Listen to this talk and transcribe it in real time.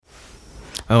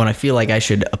and I feel like I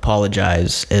should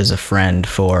apologize as a friend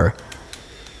for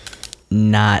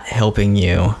not helping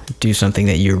you do something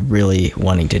that you're really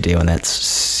wanting to do, and that's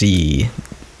see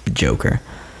the Joker.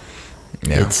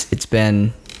 Yeah. It's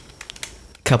been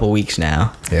a couple weeks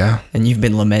now. Yeah. And you've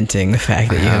been lamenting the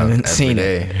fact that you haven't seen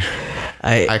it.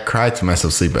 I cry to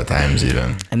myself sleep at times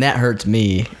even. And that hurts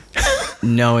me,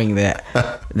 knowing that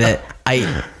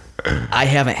I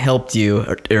haven't helped you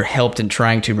or helped in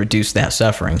trying to reduce that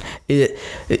suffering.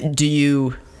 Have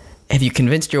you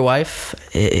convinced your wife?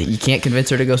 You can't convince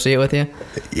her to go see it with you?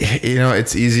 You know,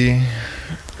 it's easy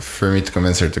for me to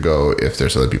convince her to go if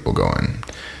there's other people going.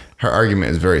 Her argument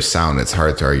is very sound. It's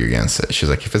hard to argue against it. She's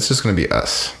like, if it's just going to be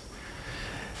us,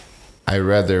 I'd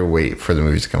rather wait for the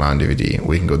movie to come out on DVD.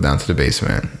 We can go down to the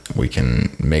basement. We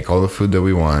can make all the food that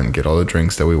we want, get all the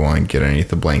drinks that we want, get underneath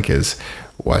the blankets,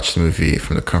 watch the movie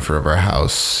from the comfort of our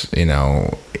house, you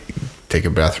know, take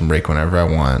a bathroom break whenever I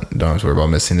want. Don't have to worry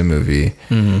about missing the movie.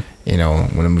 Mm-hmm. You know,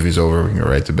 when the movie's over, we can go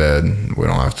right to bed. We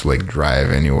don't have to like drive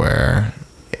anywhere.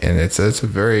 And it's a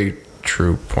very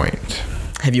true point.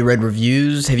 Have you read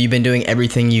reviews? Have you been doing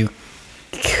everything you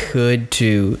could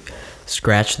to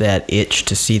scratch that itch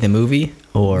to see the movie?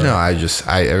 Or no,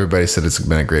 everybody said it's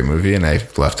been a great movie, and I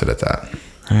left it at that.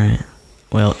 All right.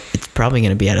 Well, it's probably going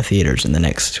to be out of theaters in the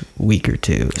next week or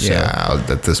two. So. Yeah,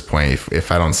 at this point,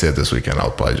 if I don't see it this weekend,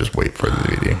 I'll probably just wait for the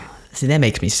DVD. See, that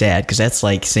makes me sad, because that's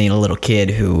like seeing a little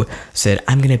kid who said,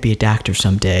 I'm going to be a doctor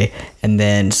someday, and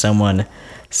then someone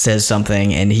says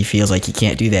something, and he feels like he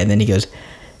can't do that, and then he goes,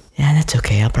 yeah, that's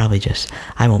okay.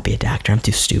 I won't be a doctor. I'm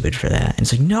too stupid for that. And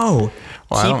it's like, no.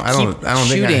 Well, I don't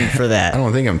shooting for that. I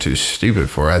don't think I'm too stupid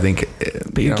for it. I think.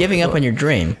 But you're giving up on your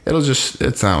dream.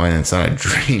 It's not a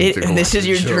dream. This is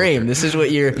your dream. This is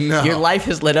what your life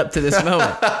has led up to this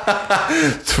moment.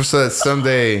 So that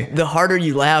someday, the harder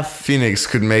you laugh, Phoenix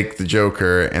could make the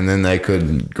Joker, and then I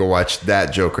could go watch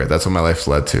that Joker. That's what my life's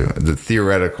led to. The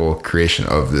theoretical creation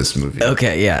of this movie.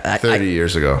 Okay, yeah. 30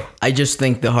 years ago. I just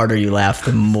think the harder you laugh,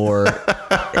 the more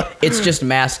it's just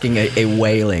masking a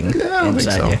wailing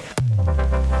inside you.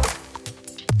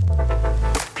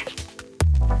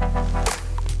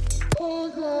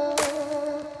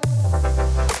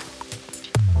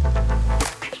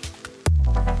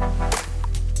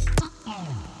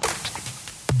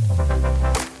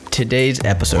 Today's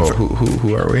episode.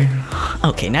 Who are we?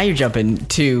 Okay, now you're jumping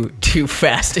too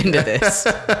fast into this.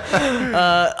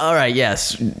 All right,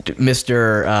 yes,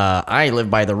 Mr. I live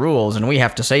by the rules, and we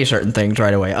have to say certain things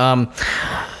right away.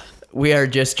 We are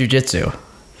just Jiu-Jitsu.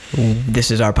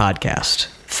 This is our podcast.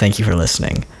 Thank you for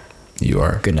listening. You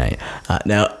are. Good night.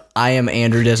 Now, I am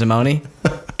Andrew Desimone,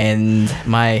 and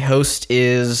my host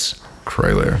is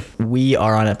Croyler. We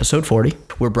are on episode 40.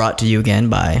 We're brought to you again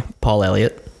by Paul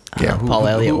Elliott. Paul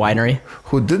Elliott Winery.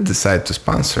 Who did decide to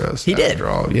sponsor us? He did.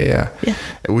 All. Yeah.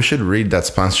 We should read that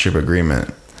sponsorship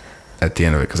agreement at the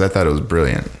end of it, because I thought it was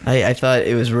brilliant. I thought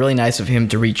it was really nice of him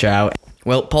to reach out.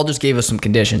 Well, Paul just gave us some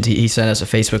conditions. He sent us a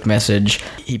Facebook message.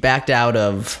 He backed out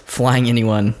of flying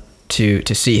anyone to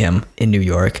see him in New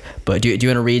York. But do you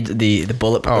want to read the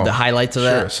bullet, the highlights of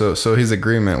that? Sure. So his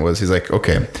agreement was, he's like,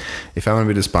 okay, if I want to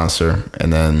be the sponsor,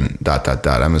 and then ...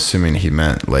 I'm assuming he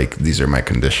meant like, these are my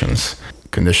conditions.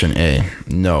 Condition A,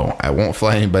 no, I won't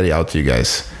fly anybody out to you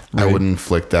guys. Right. I wouldn't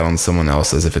inflict that on someone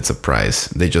else as if it's a prize.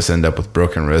 They just end up with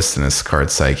broken wrists and a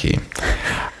scarred psyche.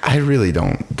 I really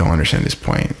don't understand this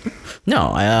point.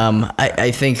 No,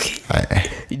 I think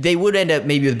they would end up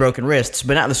maybe with broken wrists,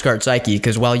 but not the scarred psyche,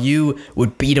 because while you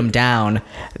would beat them down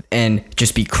and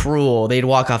just be cruel, they'd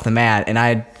walk off the mat, and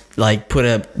I'd like put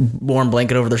a warm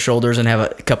blanket over their shoulders and have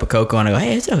a cup of cocoa, and I go,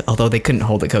 hey, although they couldn't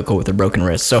hold the cocoa with their broken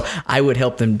wrists, so I would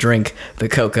help them drink the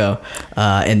cocoa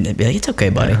and be like, it's okay,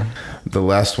 buddy. Yeah. The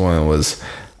last one was,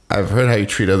 I've heard how you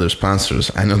treat other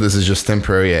sponsors. I know this is just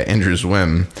temporary at Andrew's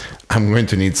whim. I'm going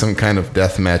to need some kind of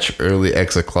deathmatch early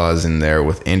exit clause in there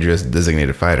with Andrew as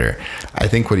designated fighter. I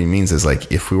think what he means is, like,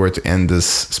 if we were to end this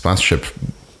sponsorship,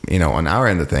 you know, on our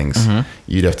end of things,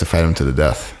 you'd have to fight him to the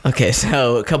death. Okay,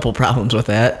 so a couple problems with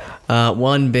that.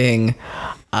 One being,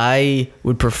 I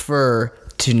would prefer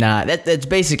to not. That's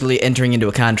basically entering into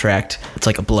a contract. It's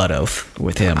like a blood oath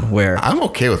with him, where I'm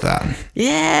okay with that.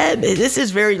 Yeah, this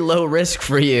is very low risk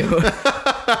for you.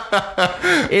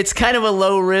 It's kind of a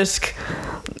low risk,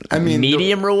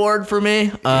 medium reward for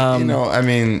me. I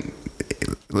mean,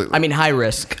 high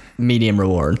risk, medium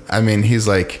reward. I mean, he's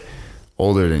like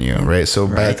older than you, right? So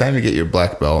by the time you get your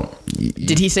black belt,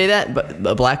 did he say that? But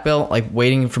a black belt, like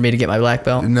waiting for me to get my black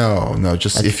belt? No.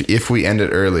 Just if we end it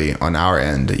early on our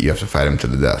end, you have to fight him to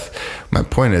the death. My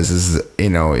point is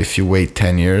if you wait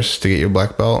 10 years to get your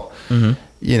black belt,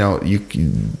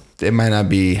 it might not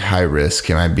be high risk.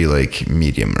 It might be like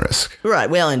medium risk. Right.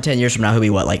 Well, in 10 years from now, he'll be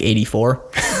what, like 84?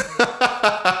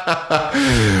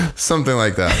 Something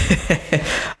like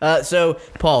that. So,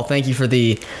 Paul, thank you for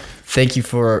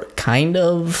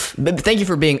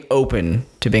being open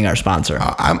to being our sponsor.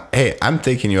 I'm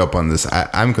taking you up on this.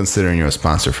 I'm considering you a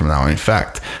sponsor from now on. In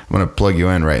fact, I'm going to plug you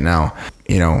in right now.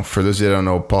 You know, for those of you that don't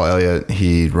know, Paul Elliott,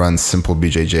 he runs Simple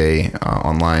BJJ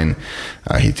online.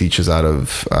 He teaches out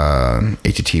of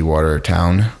ATT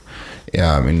Watertown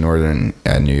in northern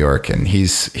New York, and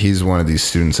he's one of these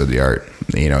students of the art.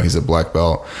 You know, he's a black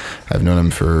belt. I've known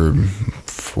him for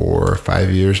 4 or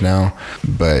 5 years now,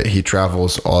 but he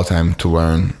travels all the time to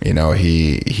learn. You know,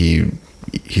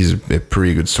 he's a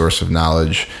pretty good source of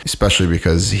knowledge, especially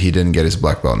because he didn't get his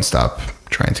black belt and stop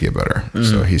trying to get better. Mm-hmm.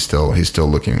 So he's still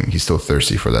looking, he's still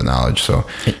thirsty for that knowledge. So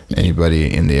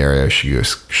anybody in the area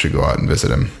should go out and visit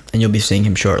him. And you'll be seeing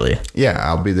him shortly. Yeah,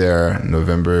 I'll be there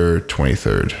November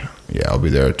 23rd. Yeah, I'll be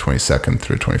there 22nd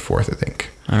through 24th, I think.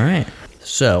 All right.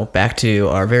 So back to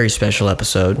our very special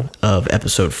episode of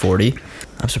episode 40.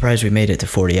 I'm surprised we made it to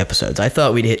 40 episodes. I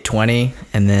thought we'd hit 20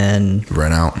 and then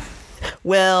run out.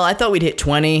 Well, I thought we'd hit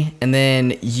 20 and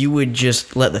then you would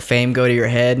just let the fame go to your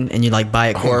head and you'd like buy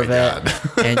a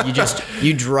Corvette and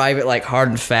you drive it like hard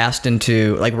and fast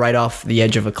into like right off the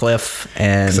edge of a cliff.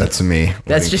 And that's me.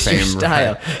 That's just your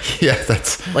style. Right. Yeah,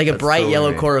 that's like a bright totally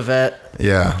yellow me. Corvette.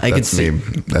 Yeah, that's me.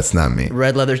 That's not me.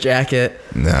 Red leather jacket.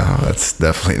 No, that's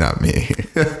definitely not me.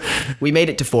 We made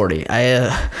it to 40.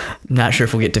 I'm not sure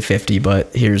if we'll get to 50,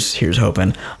 but here's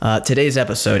hoping. Today's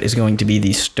episode is going to be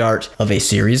the start of a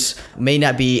series. May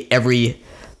not be every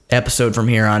episode from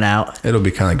here on out. It'll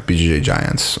be kind of like BJJ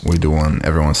Giants. We do one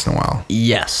every once in a while.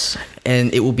 Yes,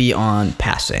 and it will be on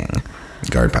passing.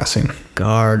 Guard passing.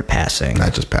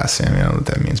 Not just passing. I don't know what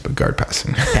that means, but guard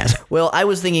passing. Well, I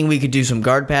was thinking we could do some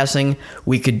guard passing.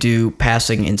 We could do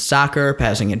passing in soccer,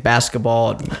 passing in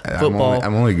basketball, football.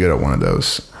 I'm only good at one of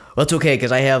those. Well, it's okay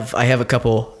because I have a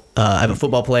couple. I have a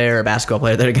football player, a basketball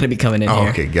player that are going to be coming in here.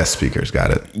 Okay, guest speakers,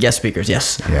 got it. Guest speakers,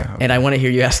 yes. Yeah. And I want to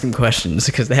hear you ask them questions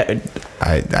because that would...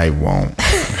 I won't.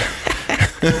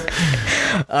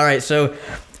 All right, so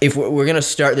if we're going to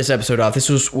start this episode off,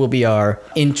 will be our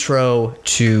intro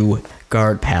to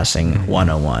guard passing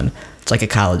 101. It's like a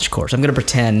college course. I'm going to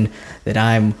pretend that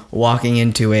I'm walking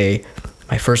into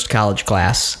my first college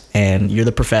class, and you're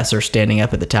the professor standing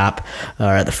up at the top or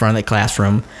at the front of the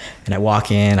classroom, and I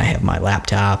walk in, I have my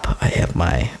laptop, I have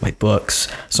my books.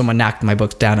 Someone knocked my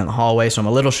books down in the hallway, so I'm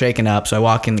a little shaken up, so I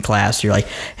walk in the class, you're like,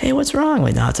 hey, what's wrong? I'm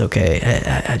like, no, it's okay.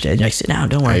 I sit down,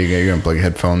 don't worry. You're going to plug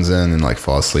headphones in and like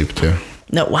fall asleep too?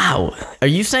 No, wow. Are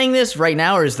you saying this right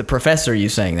now, or is the professor you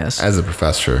saying this? As a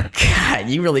professor. God,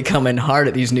 you really come in hard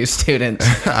at these new students.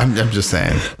 I'm just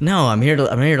saying. No, I'm here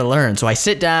to learn. So I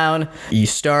sit down, you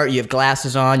have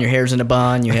glasses on, your hair's in a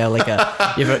bun, you have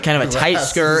a kind of a tight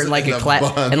skirt and like a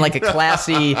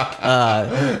classy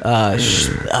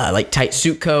like tight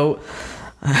suit coat.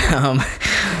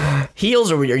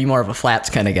 Heels, or are you more of a flats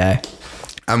kind of guy?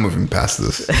 I'm moving past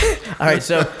this. All right,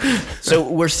 so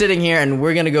we're sitting here and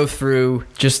we're going to go through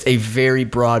just a very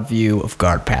broad view of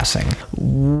guard passing.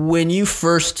 When you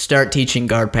first start teaching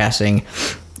guard passing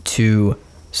to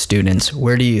students,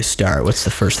 where do you start? What's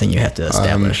the first thing you have to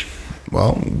establish?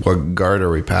 Well, what guard are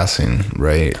we passing,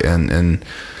 right? And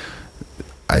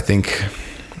I think,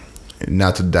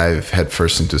 not to dive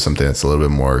headfirst into something that's a little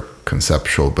bit more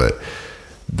conceptual, but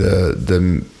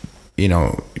the you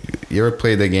know, you ever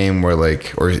played the game where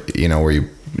where you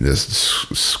this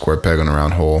square peg on a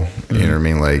round hole, mm-hmm. You know what I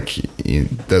mean? Like,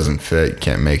 it doesn't fit, you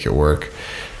can't make it work.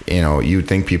 You know, you'd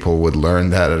think people would learn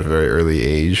that at a very early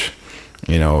age.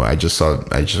 You know, I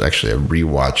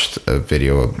rewatched a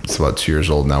video, it's about 2 years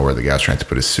old now, where the guy's trying to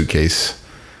put his suitcase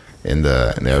in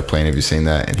the airplane. Have you seen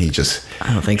that? And I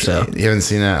don't think so. You haven't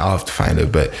seen that? I'll have to find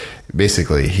it. But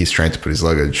basically, he's trying to put his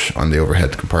luggage on the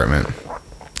overhead compartment,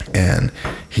 and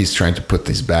he's trying to put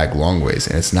this bag long ways,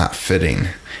 and it's not fitting.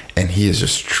 And he is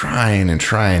just trying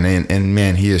and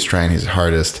man, he is trying his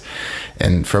hardest.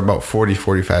 And for about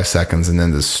 45 seconds, and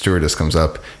then the stewardess comes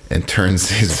up and turns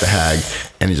his bag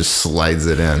and he just slides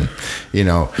it in, you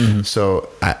know. Mm-hmm. So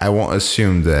I won't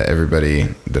assume that everybody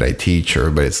that I teach, or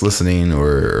everybody that's listening,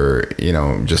 or you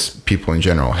know, just people in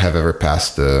general, have ever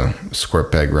passed the square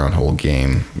peg round hole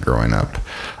game growing up.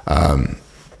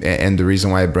 And the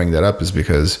reason why I bring that up is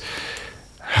because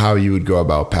how you would go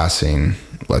about passing,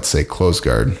 let's say, close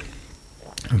guard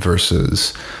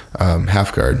versus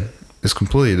half guard is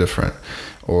completely different.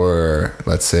 Or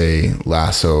let's say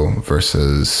lasso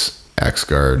versus X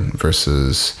guard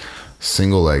versus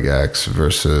single leg X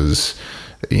versus,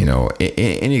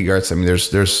 any guards. I mean,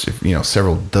 there's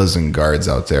several dozen guards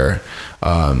out there,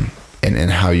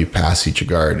 and how you pass each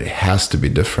guard has to be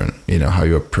different. How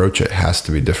you approach it has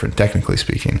to be different, technically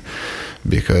speaking,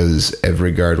 because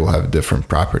every guard will have different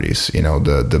properties.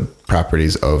 The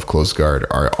properties of closed guard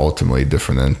are ultimately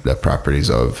different than the properties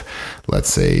of, let's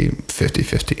say,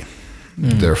 50-50.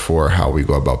 Therefore, how we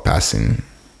go about passing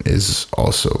is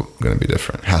also going to be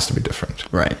different. Has to be different.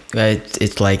 Right.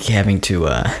 It's like having to,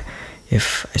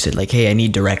 if I said like, hey, I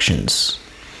need directions.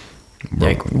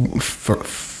 Like,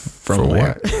 from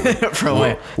where? From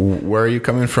where? Where are you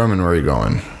coming from and where are you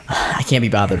going? I can't be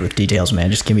bothered with details, man.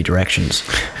 Just give me directions.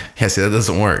 Yeah, see, that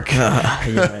doesn't work. You're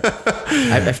right.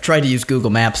 I've tried to use Google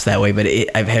Maps that way, but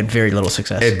I've had very little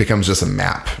success. It becomes just a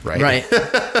map, right? Right.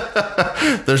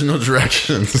 There's no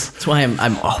directions. That's why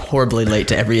I'm horribly late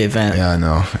to every event. Yeah, I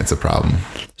know. It's a problem.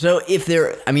 So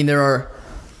there are,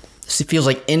 it feels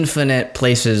like infinite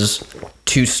places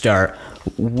to start.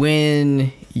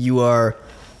 When you are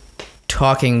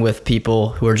talking with people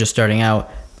who are just starting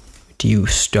out, do you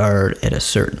start at a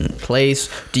certain place?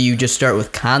 Do you just start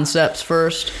with concepts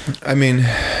first? I mean,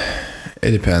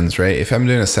 it depends, right? If I'm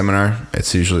doing a seminar,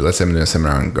 it's usually, let's say I'm doing a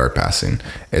seminar on guard passing,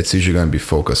 it's usually going to be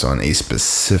focused on a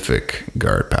specific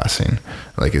guard passing,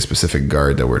 like a specific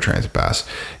guard that we're trying to pass.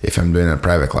 If I'm doing a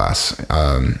private class,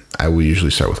 I will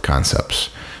usually start with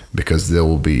concepts, because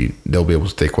they'll be able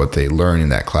to take what they learn in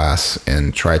that class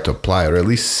and try to apply it, or at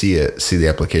least see the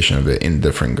application of it in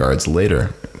different guards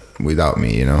later without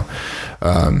me.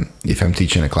 If I'm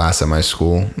teaching a class at my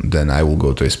school, then I will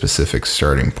go to a specific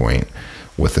starting point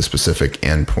with a specific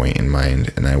end point in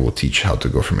mind, and I will teach how to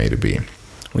go from A to B.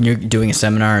 When you're doing a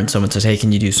seminar and someone says, hey,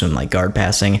 can you do some like guard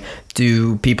passing,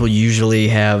 do people usually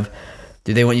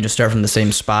do they want you to start from the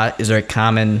same spot? Is there a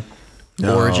common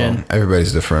origin?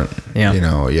 Everybody's different. Yeah.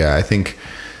 I think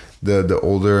the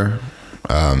older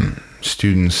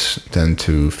students tend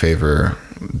to favor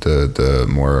the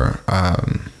more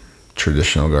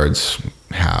traditional guards,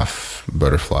 half,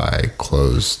 butterfly,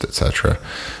 closed, etc.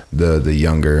 The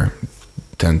younger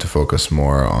tend to focus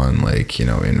more on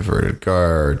inverted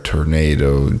guard,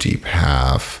 tornado, deep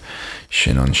half,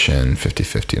 shin on shin,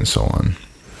 50-50, and so on.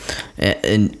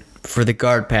 And for the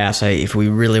guard pass, if we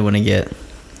really want to get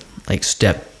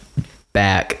step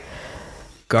back,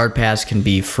 guard pass can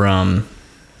be from,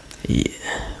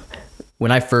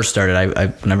 when I first started,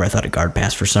 whenever I thought of guard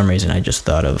pass, for some reason I just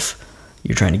thought of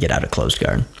you're trying to get out of closed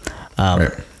guard.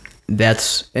 Right.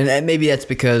 Maybe that's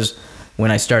because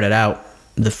when I started out,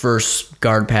 the first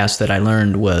guard pass that I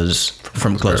learned was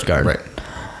from closed guard. Right.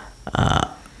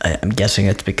 I'm guessing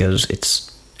it's because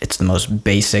it's the most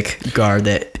basic guard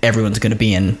that everyone's going to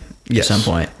be in. Yes, at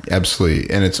some point. Absolutely.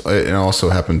 And it also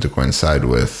happened to coincide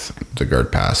with the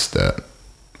guard pass that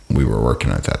we were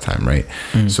working at that time, right?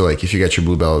 Mm-hmm. So if you get your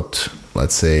blue belt,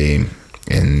 let's say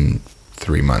in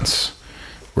 3 months,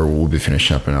 where we'll be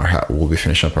finishing up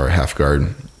our half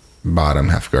guard, bottom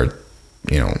half guard,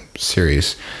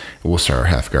 series, we'll start our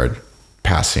half guard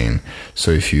passing.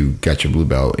 So if you get your blue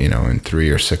belt, in 3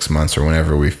 or 6 months or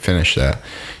whenever we finish that,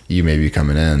 you may be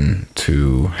coming in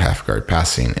to half guard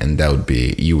passing, and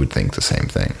you would think the same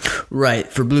thing. Right,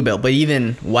 for blue belt, but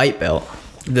even white belt,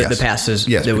 the passes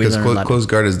that we learn. Yes, because closed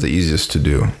guard is the easiest to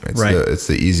do. It's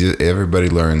the easiest. Everybody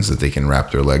learns that they can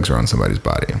wrap their legs around somebody's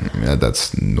body. I mean,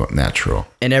 that's natural.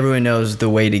 And everyone knows the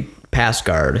way to pass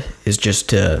guard is just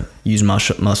to use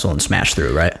muscle and smash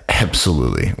through, right?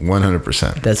 Absolutely,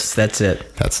 100%. That's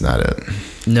it. That's not it.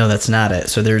 No, that's not it.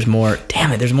 So there's more.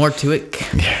 Damn it, there's more to it.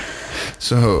 Yeah.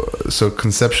 So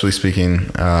conceptually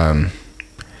speaking,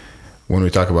 when we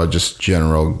talk about just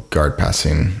general guard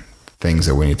passing, things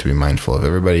that we need to be mindful of,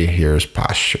 everybody hears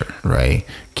posture, right?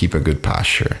 Keep a good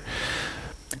posture.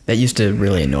 That used to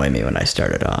really annoy me when I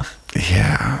started off.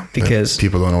 Yeah. Because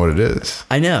people don't know what it is.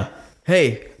 I know.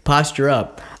 Hey, posture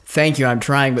up. Thank you, I'm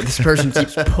trying, but this person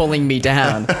keeps pulling me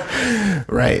down.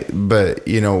 Right. But,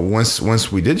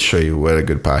 once we did show you what a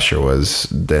good posture was,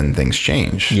 then things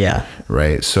changed. Yeah.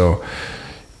 Right. So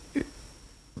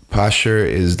posture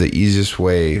is the easiest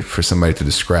way for somebody to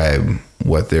describe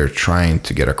what they're trying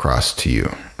to get across to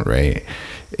you, right?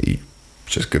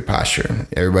 Just good posture.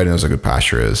 Everybody knows what good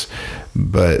posture is,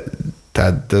 but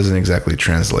that doesn't exactly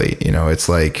translate. It's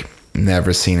like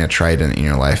never seen a trident in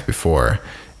your life before,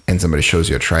 and somebody shows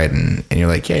you a trident, and you're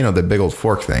like, yeah, the big old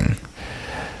fork thing.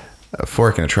 A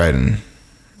fork and a trident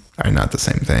are not the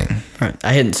same thing. Right.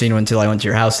 I hadn't seen one until I went to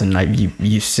your house, and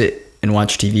you sit and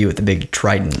watch TV with the big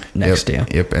trident next to you.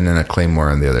 Yep, and then a claymore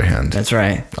on the other hand. That's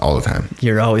right. All the time.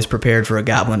 You're always prepared for a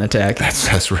goblin attack.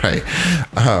 That's right.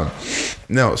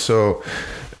 No, so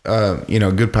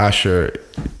Good posture,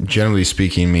 generally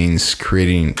speaking, means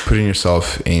putting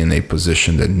yourself in a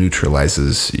position that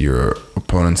neutralizes your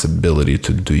opponent's ability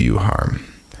to do you harm.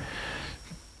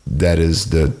 That is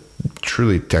the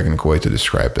truly technical way to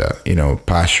describe that.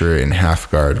 Posture in half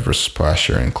guard versus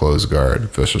posture in closed guard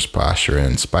versus posture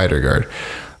in spider guard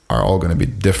are all going to be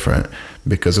different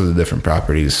because of the different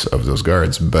properties of those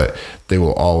guards, but they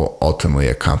will all ultimately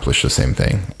accomplish the same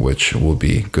thing, which will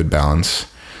be good balance,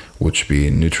 which will be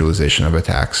neutralization of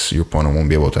attacks. Your opponent won't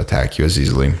be able to attack you as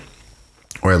easily,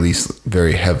 or at least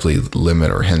very heavily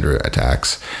limit or hinder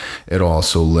attacks. It'll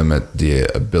also limit the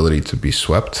ability to be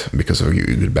swept because of your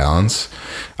good balance.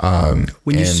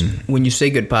 When you say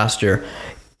good posture,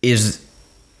 is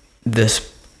this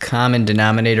common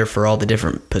denominator for all the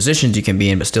different positions you can be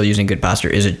in, but still using good posture?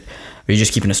 Are you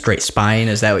just keeping a straight spine?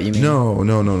 Is that what you mean? No,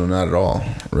 not at all.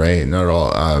 Right, not at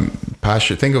all.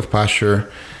 Posture. Think of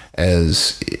posture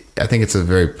as, I think it's a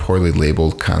very poorly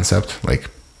labeled concept,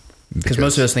 because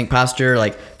most of us think posture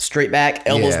like straight back,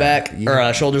 elbows back,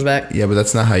 or shoulders back. Yeah, but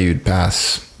that's not how you'd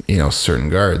pass, certain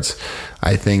guards.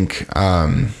 I think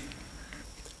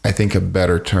a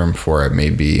better term for it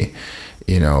may be,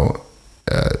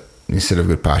 instead of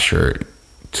good posture,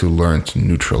 to learn to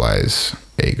neutralize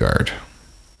a guard.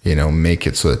 Make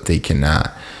it so that they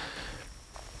cannot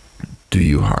do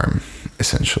you harm,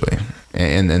 essentially.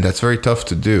 And that's very tough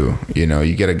to do.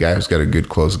 You get a guy who's got a good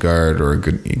close guard or a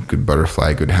good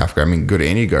butterfly, good half guard. I mean, good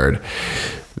any guard.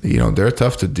 They're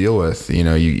tough to deal with.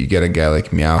 You get a guy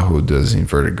like Meow who does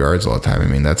inverted guards all the time. I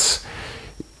mean, that's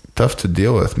tough to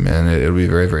deal with, man. It'll be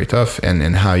very, very tough.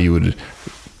 And how you would,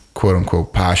 quote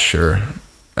unquote, posture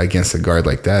against a guard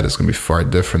like that is going to be far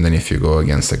different than if you go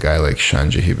against a guy like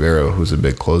Shanji Hibero, who's a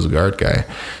big close guard guy.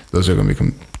 Those are going to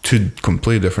be two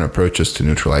completely different approaches to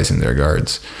neutralizing their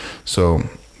guards. So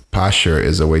posture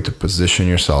is a way to position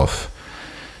yourself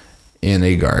in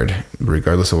a guard,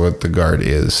 regardless of what the guard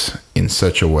is, in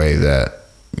such a way that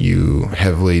you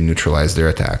heavily neutralize their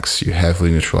attacks, you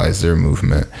heavily neutralize their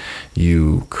movement,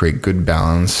 you create good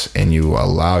balance, and you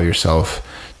allow yourself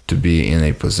to be in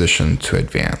a position to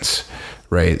advance,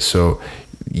 right? So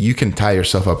you can tie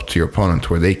yourself up to your opponent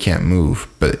where they can't move,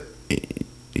 but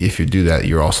if you do that,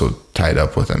 you're also tied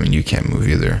up with them and you can't move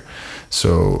either.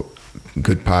 So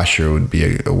good posture would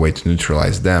be a way to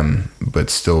neutralize them, but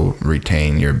still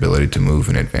retain your ability to move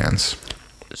and advance.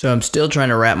 So I'm still trying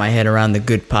to wrap my head around the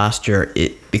good posture,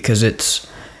 because it's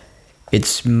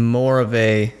more of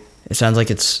it sounds like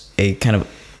it's a kind of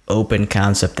open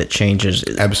concept that changes.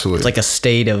 Absolutely. It's like a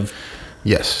state of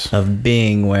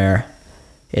being where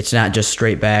it's not just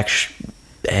straight back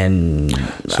and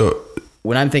so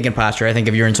when I'm thinking posture, I think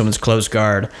if you're in someone's close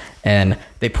guard and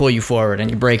they pull you forward and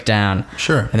you break down.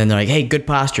 Sure. And then they're like, hey, good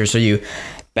posture. So you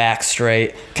back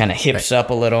straight, kind of hips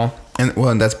up a little.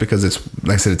 And that's because it's,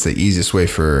 like I said, it's the easiest way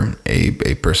for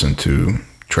a person to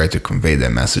try to convey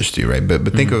that message to you, right?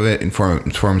 But think of it in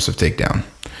forms of takedown,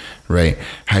 right?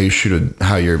 How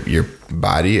your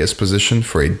body is positioned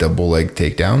for a double leg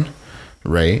takedown,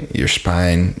 right? Your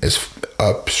spine is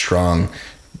up, strong,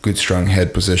 good strong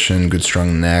head position, good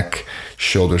strong neck,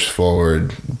 shoulders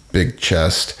forward, big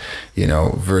chest,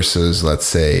 versus let's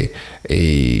say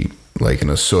like an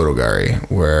osotogari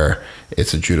where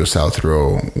it's a judo style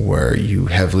throw where you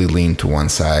heavily lean to one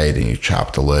side and you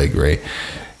chop the leg, right?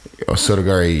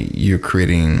 Osotogari, you're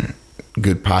creating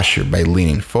good posture by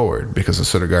leaning forward, because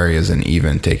osotogari is an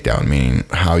even takedown, meaning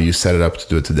how you set it up to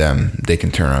do it to them, they can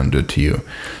turn around and do it to you.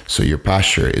 So your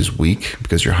posture is weak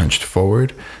because you're hunched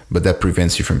forward, but that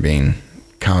prevents you from being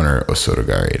counter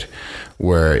osotogari'd.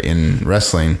 Where in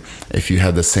wrestling, if you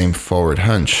had the same forward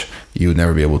hunch, you would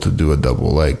never be able to do a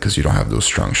double leg because you don't have those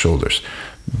strong shoulders.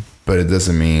 But it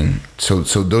doesn't mean so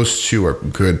those two are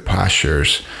good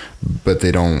postures, but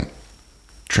they don't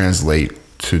translate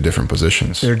to different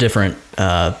positions. There are different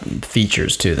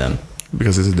features to them.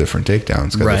 Because it's a different takedown.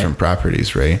 It's got different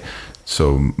properties, right?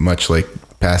 So much like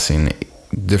passing,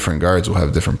 different guards will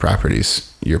have different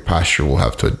properties. Your posture will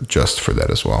have to adjust for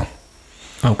that as well.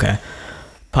 Okay.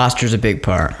 Posture's a big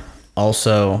part.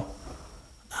 Also,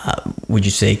 would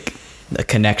you say a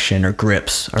connection or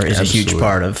grips is a huge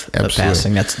part of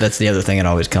passing? That's the other thing that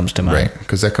always comes to mind. Right,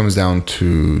 because that comes down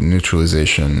to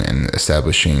neutralization and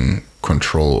establishing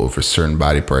control over certain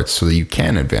body parts so that you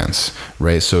can advance,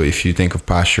 right? So if you think of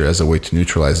posture as a way to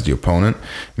neutralize the opponent,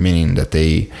 meaning that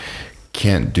they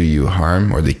can't do you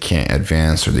harm, or they can't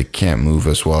advance, or they can't move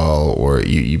as well, or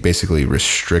you basically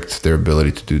restrict their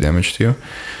ability to do damage to you,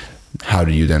 how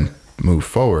do you then move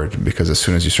forward? Because as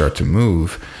soon as you start to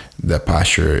move, that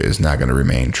posture is not going to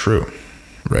remain true,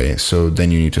 right? So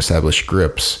then you need to establish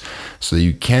grips so that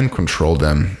you can control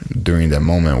them during that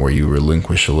moment where you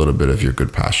relinquish a little bit of your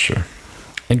good posture.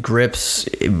 And grips,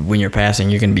 when you're passing,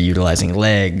 you're going to be utilizing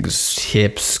legs,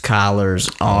 hips, collars,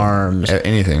 arms.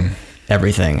 Anything.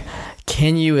 Everything.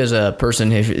 Can you, as a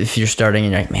person, if you're starting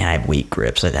and you're like, man, I have weak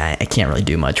grips, I can't really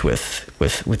do much with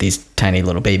these tiny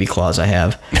little baby claws I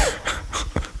have.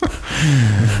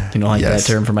 You don't like that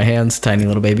term for my hands, tiny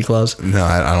little baby claws? No,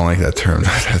 I don't like that term.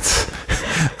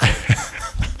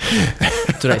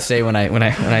 That's what I say when I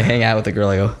hang out with a girl.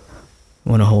 I go,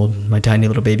 want to hold my tiny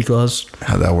little baby claws?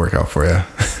 How'd that work out for you?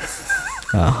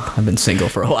 Oh, I've been single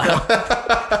for a while.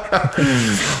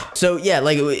 So yeah,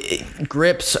 like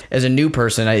grips as a new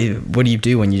person, what do you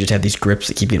do when you just have these grips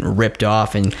that keep getting ripped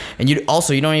off, and you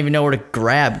don't even know where to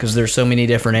grab because there's so many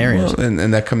different areas. Well,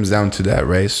 and that comes down to that,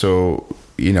 right? So,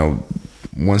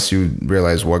 once you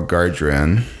realize what guard you're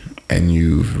in and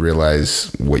you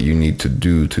realize what you need to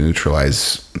do to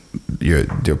neutralize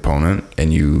the opponent,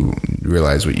 and you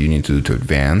realize what you need to do to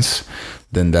advance,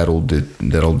 then that'll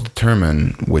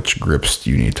determine which grips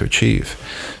you need to achieve.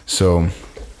 So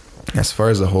as far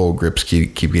as the whole grips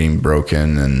keep getting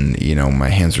broken and, my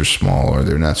hands are small or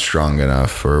they're not strong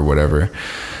enough or whatever,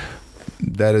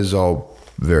 that is all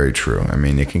very true. I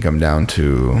mean, it can come down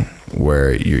to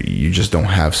where you just don't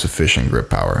have sufficient grip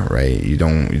power, right? You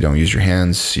don't use your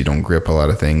hands, you don't grip a lot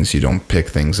of things, you don't pick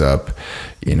things up,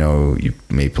 you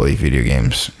may play video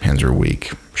games, hands are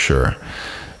weak, sure,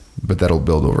 but that'll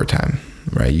build over time,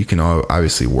 right? You can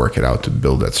obviously work it out to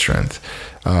build that strength.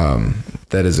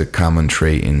 That is a common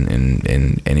trait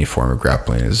in any form of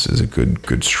grappling is a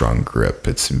good strong grip.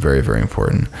 It's very, very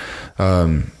important.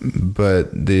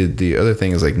 But the other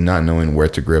thing is like not knowing where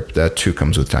to grip. That too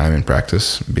comes with time and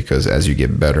practice, because as you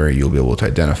get better, you'll be able to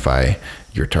identify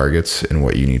your targets and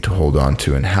what you need to hold on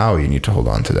to and how you need to hold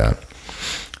on to that.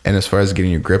 And as far as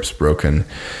getting your grips broken,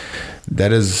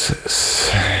 that is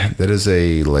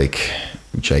a like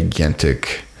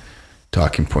gigantic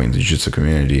talking point in the jiu-jitsu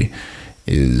community.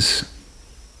 Is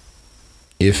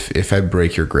if I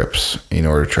break your grips in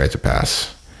order to try to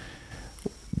pass,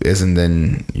 isn't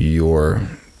then your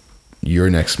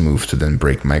next move to then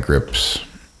break my grips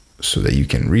so that you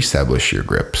can reestablish your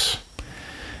grips,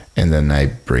 and then I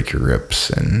break your grips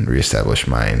and reestablish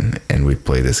mine, and we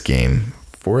play this game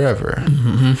forever,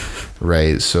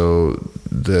 right? So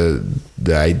the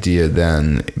idea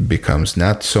then becomes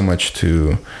not so much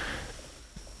to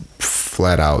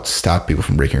flat out stop people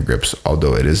from breaking your grips,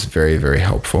 although it is very, very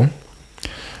helpful.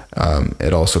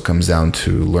 It also comes down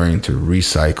to learning to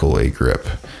recycle a grip,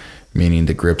 meaning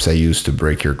the grips I use to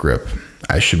break your grip,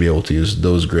 I should be able to use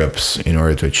those grips in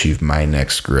order to achieve my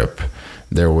next grip.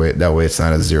 That way it's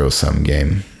not a zero-sum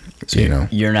game. So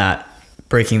you're not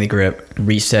breaking the grip,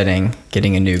 resetting,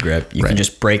 getting a new grip. You can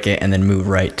just break it and then move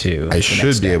right to I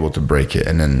should be able to break it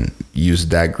and then use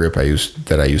that grip I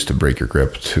used to break your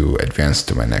grip to advance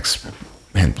to my next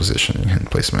hand position, hand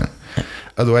placement.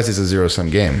 Otherwise, it's a zero-sum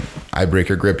game. I break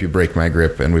your grip, you break my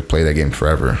grip, and we play that game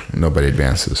forever. Nobody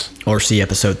advances. Or see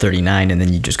episode 39, and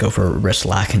then you just go for a wrist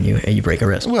lock and you break a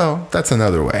wrist. Well, that's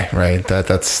another way, right?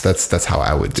 That's how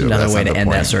I would do it. Another way to end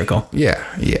that circle. Yeah.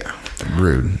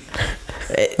 Rude.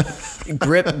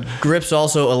 Grips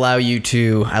also allow you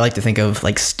to, I like to think of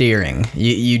like steering.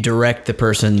 You direct the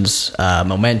person's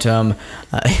momentum.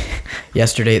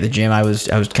 Yesterday at the gym, I was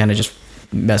kind of just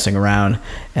messing around,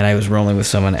 and I was rolling with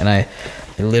someone, and I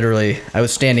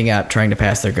was standing up trying to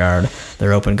pass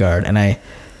their open guard, and I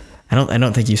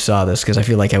don't think you saw this because I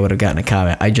feel like I would have gotten a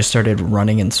comment. I just started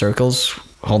running in circles,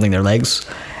 holding their legs,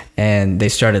 and they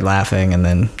started laughing, and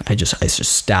then I just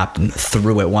stopped and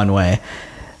threw it one way.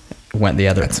 Went the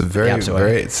other. It's a very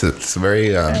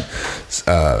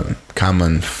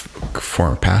common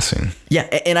form of passing. Yeah,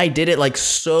 and I did it like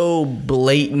so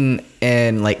blatant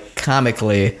and like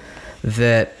comically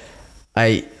that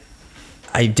I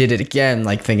did it again,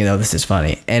 like thinking, oh, this is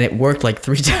funny, and it worked like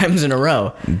 3 times in a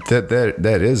row.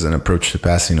 That is an approach to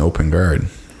passing open guard.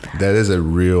 That is a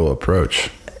real approach.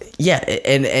 Yeah,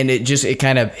 and it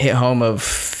kind of hit home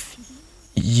of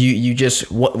you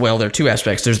just well, there are 2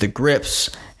 aspects. There's the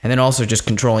grips, and then also just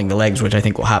controlling the legs, which I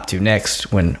think we'll hop to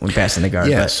next when passing the guard.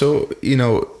 Yeah, so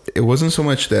it wasn't so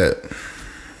much that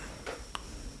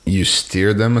you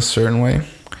steer them a certain way.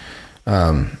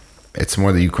 It's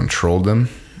more that you control them,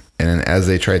 and then as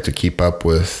they try to keep up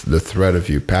with the threat of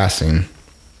you passing,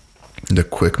 the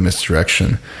quick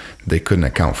misdirection, they couldn't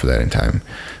account for that in time.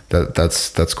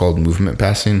 That's called movement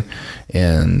passing,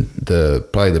 and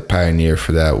probably the pioneer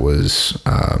for that was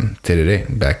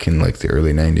Terere back in like the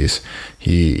early 90s.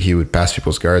 He would pass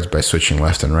people's guards by switching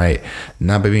left and right,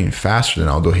 not by being faster than,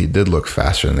 although he did look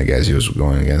faster than the guys he was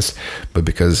going against, but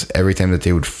because every time that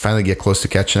they would finally get close to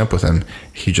catching up with him,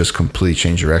 he just completely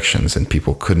changed directions and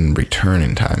people couldn't return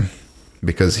in time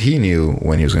because he knew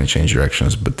when he was going to change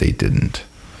directions, but they didn't.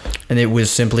 And it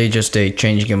was simply just a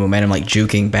changing of momentum, like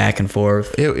juking back and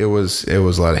forth. It was a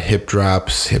lot of hip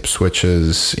drops, hip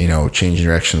switches, changing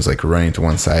directions, like running to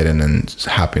one side and then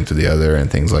hopping to the other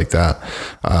and things like that.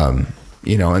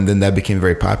 And then that became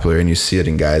very popular, and you see it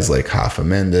in guys like Rafa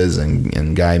Mendes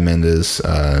and Guy Mendes,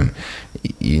 not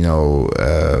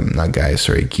Guy,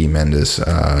 sorry, Guy Mendes.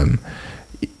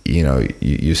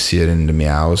 You see it in the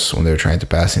Meows when they were trying to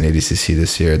pass in ADCC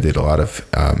this year. Did a lot of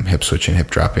hip switching, hip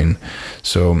dropping.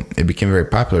 So it became very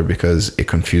popular because it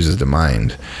confuses the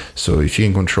mind. So if you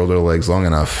can control their legs long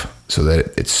enough so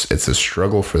that it's a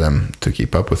struggle for them to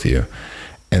keep up with you,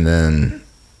 and then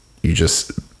you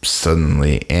just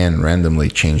suddenly and randomly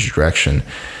change direction,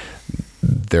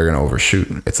 they're going to overshoot.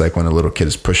 It's like when a little kid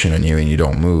is pushing on you and you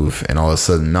don't move, and all of a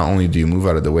sudden not only do you move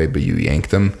out of the way, but you yank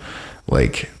them,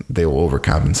 like they will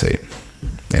overcompensate,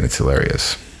 and it's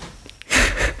hilarious.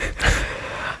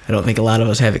 I don't think a lot of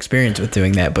us have experience with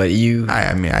doing that, but you...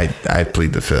 I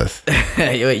plead the fifth.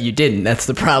 You didn't. That's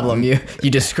the problem. You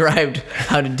described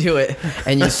how to do it,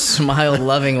 and you smiled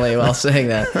lovingly while saying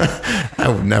that. I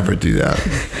would never do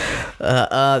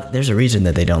that. There's a reason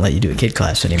that they don't let you do a kid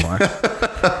class anymore.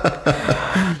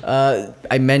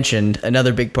 I mentioned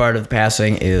another big part of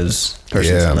passing is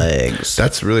person's legs.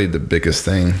 That's really the biggest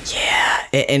thing. Yeah,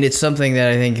 and it's something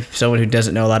that I think someone who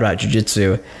doesn't know a lot about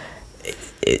jiu-jitsu,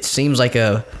 it seems like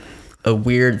a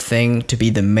weird thing to be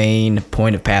the main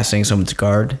point of passing someone's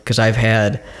guard, because I've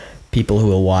had people who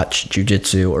will watch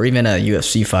jiu-jitsu or even a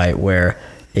UFC fight where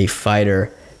a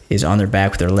fighter is on their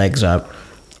back with their legs up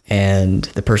and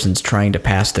the person's trying to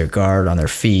pass their guard on their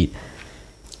feet,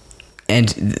 and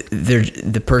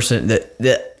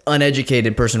the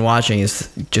uneducated person watching is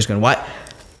just going,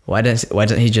 why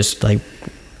doesn't he just like,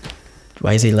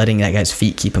 why is he letting that guy's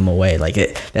feet keep him away? Like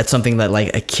that's something that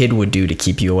like a kid would do to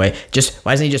keep you away. Just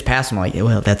why doesn't he just pass him? Like,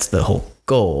 well, that's the whole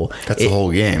goal. That's the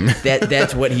whole game.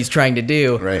 That's what he's trying to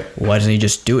do. Right. Why doesn't he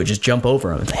just do it? Just jump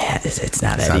over him. It's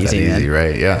not that easy. That easy,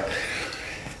 right? Yeah.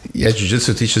 Yeah.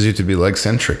 Jiu-jitsu teaches you to be leg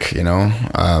centric.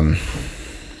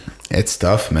 It's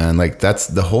tough, man. Like that's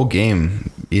the whole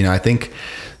game. I think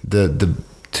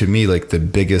to me, like the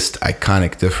biggest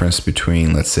iconic difference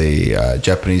between, let's say,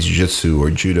 Japanese jiu-jitsu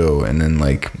or judo, and then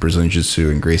like Brazilian jiu-jitsu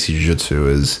and Gracie jiu-jitsu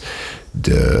is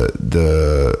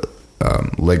the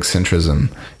leg centrism.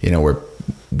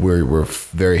 Where we're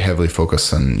very heavily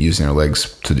focused on using our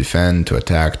legs to defend, to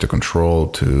attack, to control,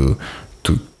 to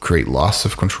create loss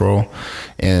of control,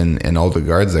 and all the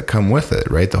guards that come with it.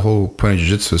 Right, the whole point of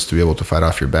jiu-jitsu is to be able to fight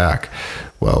off your back.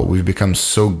 Well, we've become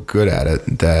so good at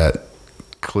it that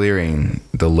clearing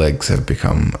the legs have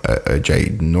become a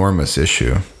ginormous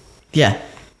issue. Yeah,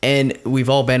 and we've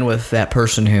all been with that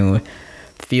person who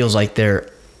feels like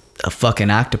they're a fucking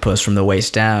octopus from the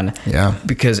waist down. Yeah.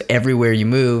 Because everywhere you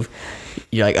move,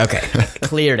 you're like, okay,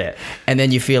 cleared it. And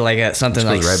then you feel like something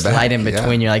like right slide back in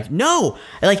between. Yeah. You're like, no.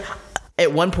 Like,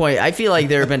 at one point, I feel like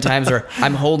there have been times where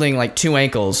I'm holding like two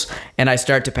ankles and I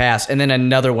start to pass, and then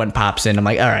another one pops in. I'm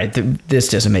like, all right, this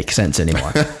doesn't make sense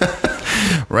anymore.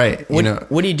 Right.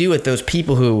 What do you do with those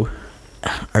people who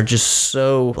are just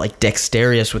so like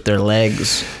dexterous with their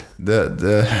legs?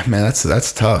 Man,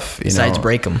 that's tough. Besides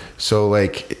break them. So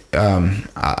like,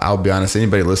 I'll be honest.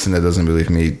 Anybody listening that doesn't believe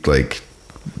me, like,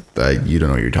 you don't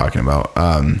know what you're talking about.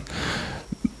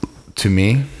 To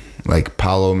me, like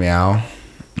Paulo Miyao,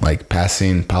 like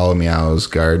passing Paulo Miao's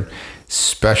guard,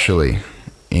 especially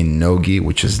in no-gi,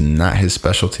 which is not his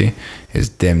specialty, is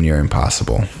damn near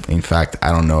impossible. In fact,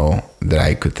 I don't know that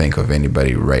I could think of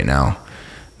anybody right now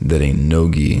that a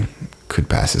no-gi could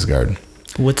pass his guard.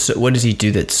 What does he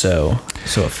do that's so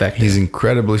effective? He's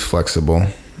incredibly flexible.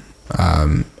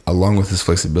 Along with his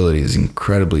flexibility, he's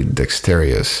incredibly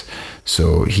dexterous.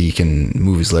 So he can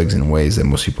move his legs in ways that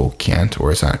most people can't,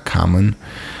 or it's not common.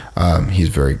 He's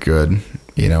very good.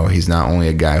 He's not only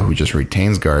a guy who just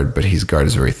retains guard, but his guard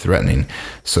is very threatening.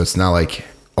 So it's not like,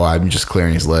 oh, I'm just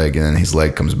clearing his leg and then his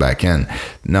leg comes back in.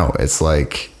 No, it's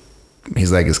like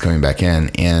his leg is coming back in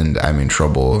and I'm in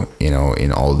trouble,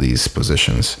 in all these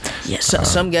positions. Yeah,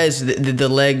 some guys, the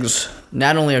legs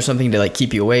not only are something to like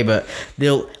keep you away, but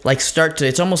they'll like start to,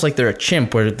 it's almost like they're a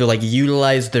chimp where they'll like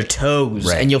utilize their toes,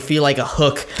 Right. and you'll feel like a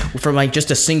hook from like just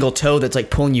a single toe that's like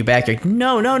pulling you back. You're like,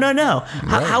 no.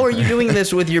 How are you doing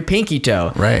this with your pinky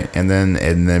toe? Right, and then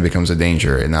it becomes a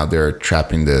danger, and now they're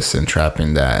trapping this and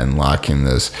trapping that and locking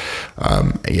this.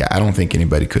 I don't think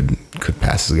anybody could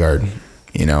pass his guard,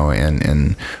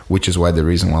 and which is why the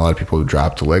reason why a lot of people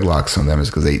drop the leg locks on them is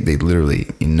because they literally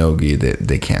in no-gi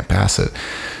they can't pass it.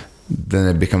 Then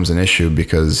it becomes an issue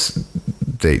because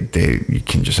you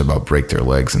can just about break their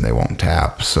legs and they won't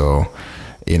tap. So,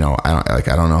 I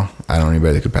don't know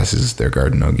anybody that could pass their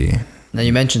guard in no-gi. Now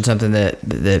you mentioned something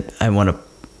that I want to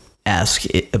ask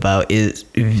about is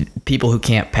people who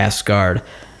can't pass guard.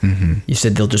 Mm-hmm. You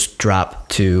said they'll just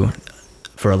drop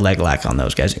for a leg lock on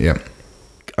those guys. Yep.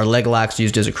 Are leg locks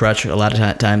used as a crutch a lot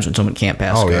of times when someone can't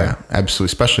pass guard? Yeah,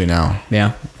 absolutely, especially now.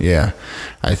 Yeah.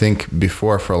 I think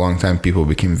before, for a long time, people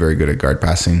became very good at guard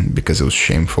passing because it was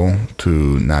shameful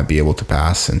to not be able to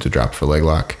pass and to drop for leg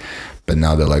lock. But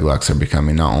now that leg locks are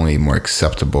becoming not only more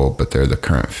acceptable, but they're the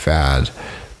current fad,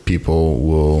 people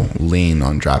will lean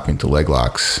on dropping to leg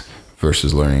locks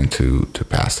versus learning to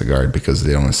pass the guard because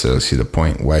they don't necessarily see the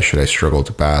point. Why should I struggle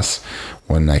to pass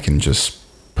when I can just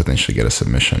potentially get a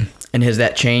submission? And has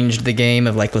that changed the game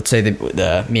of, like, let's say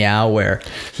the Meow, where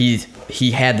he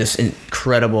had this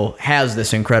incredible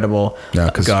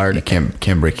guard? You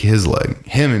can't break his leg.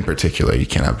 Him in particular, you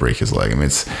cannot break his leg. I mean,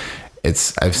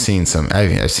 it's I've seen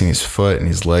his foot and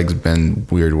his legs bend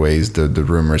weird ways. The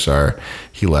rumors are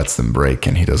he lets them break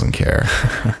and he doesn't care.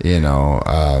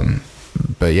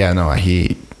 But yeah, no,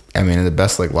 the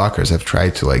best leg lockers have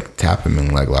tried to like tap him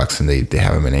in leg locks and they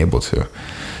haven't been able to.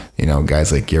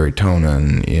 Guys like Gary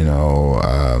Tonin,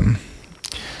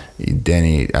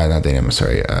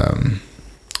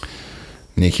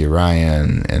 Nicky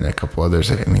Ryan and a couple others.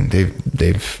 They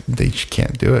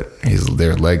can't do it.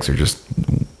 Their legs are just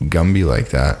Gumby like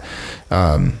that.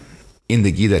 In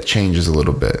the gi, that changes a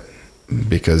little bit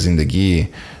because in the gi,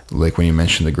 like when you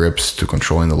mentioned the grips to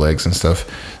controlling the legs and stuff,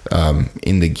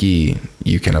 in the gi,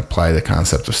 you can apply the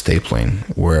concept of stapling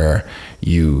where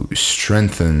you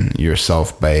strengthen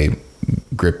yourself by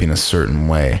gripping a certain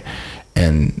way.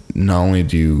 And not only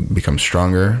do you become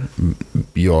stronger,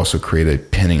 you also create a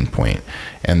pinning point,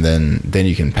 and then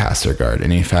you can pass their guard.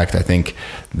 And in fact, I think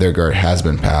their guard has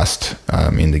been passed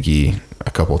in the gi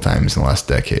a couple of times in the last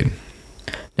decade.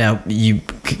 Now, you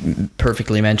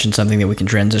perfectly mentioned something that we can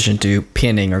transition to,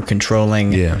 pinning or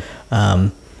controlling. Yeah.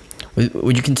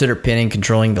 Would you consider pinning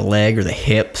controlling the leg or the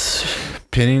hips?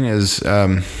 Pinning is,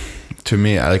 to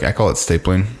me, I call it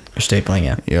stapling. Or stapling,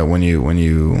 yeah. Yeah, when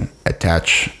you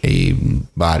attach a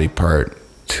body part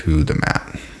to the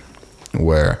mat,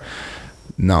 where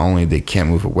not only they can't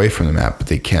move away from the mat, but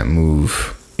they can't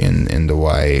move in the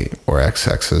Y or X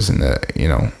axis in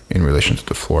relation to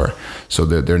the floor. So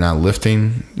they're not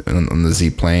lifting on the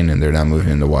Z plane and they're not moving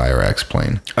in the Y or X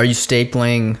plane. Are you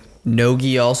stapling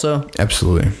no-gi also?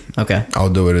 Absolutely. Okay.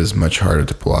 Although it is much harder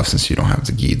to pull off since you don't have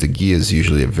the gi. The gi is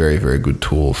usually a very, very good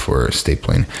tool for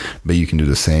stapling, but you can do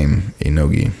the same in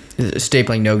no-gi.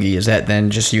 Stapling no-gi, is that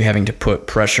then just you having to put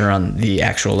pressure on the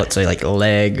actual, let's say, like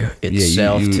leg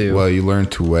itself? Well, you learn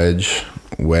to wedge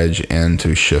and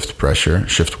to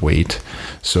shift weight.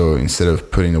 So instead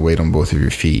of putting the weight on both of your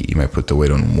feet, you might put the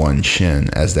weight on one shin,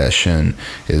 as that shin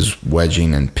is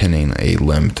wedging and pinning a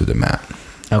limb to the mat.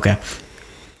 Okay.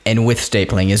 And with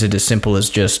stapling, is it as simple as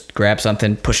just grab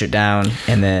something, push it down,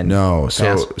 and then No.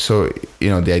 pass? So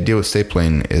the idea with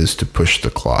stapling is to push the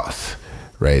cloth,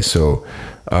 right? So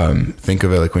think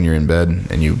of it like when you're in bed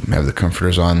and you have the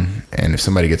comforters on, and if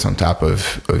somebody gets on top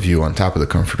of you on top of the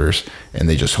comforters and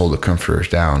they just hold the comforters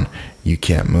down, you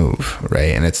can't move,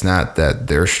 right? And it's not that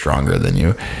they're stronger than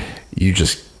you. You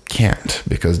just can't,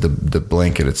 because the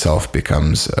blanket itself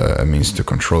becomes a means to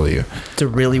control you. It's a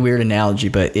really weird analogy,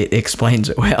 but it explains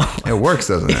it well. It works,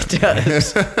 doesn't it? It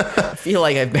does. I feel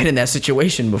like I've been in that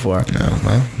situation before.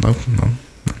 No.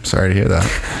 I'm sorry to hear that.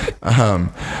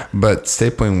 But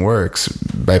stapling works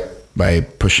by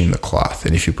pushing the cloth.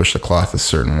 And if you push the cloth a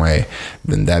certain way,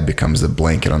 then that becomes the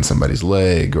blanket on somebody's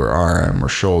leg or arm or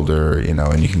shoulder,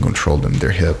 and you can control them,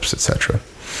 their hips, etc.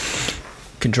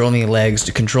 Controlling the legs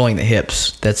to controlling the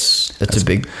hips. That's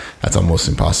That's almost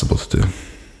impossible to do.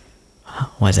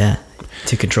 Why is that?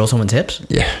 To control someone's hips?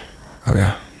 Yeah. Oh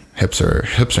yeah. Hips are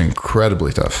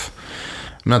incredibly tough.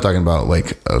 I'm not talking about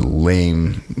like a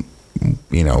lame,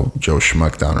 Joe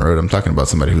Schmuck down the road. I'm talking about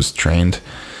somebody who's trained.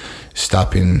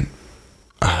 Stopping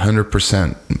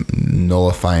 100%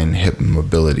 nullifying hip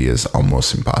mobility is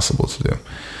almost impossible to do.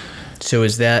 So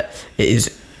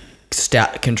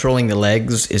controlling the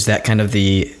legs, is that kind of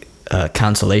the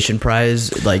consolation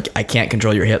prize. Like, I can't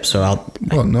control your hips, so I'll.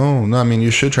 Well, no. I mean,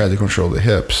 you should try to control the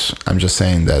hips. I'm just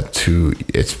saying that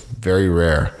it's very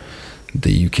rare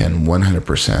that you can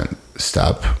 100%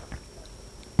 stop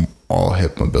all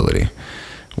hip mobility.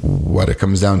 What it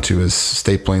comes down to is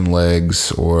stapling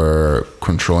legs or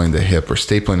controlling the hip or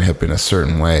stapling the hip in a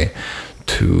certain way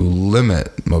to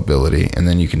limit mobility, and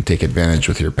then you can take advantage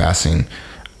with your passing.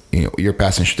 Your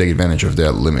passing should take advantage of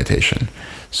that limitation.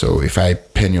 So if I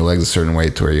pin your legs a certain way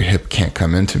to where your hip can't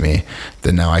come into me,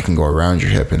 then now I can go around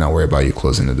your hip and not worry about you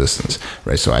closing the distance,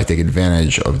 right? So I take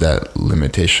advantage of that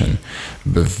limitation,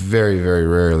 but very, very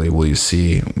rarely will you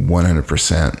see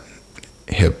 100%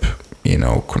 hip,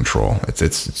 control.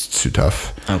 It's too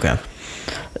tough. Okay.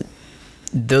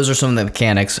 Those are some of the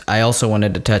mechanics. I also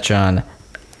wanted to touch on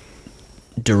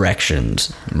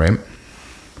directions. Right.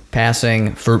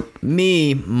 Passing, for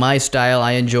me, my style,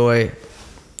 I enjoy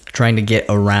trying to get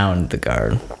around the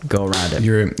guard, go around it.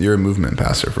 You're a movement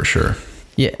passer for sure.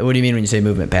 Yeah. What do you mean when you say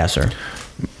movement passer?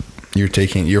 You're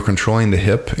controlling the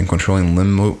hip and controlling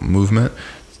limb movement.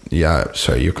 Yeah.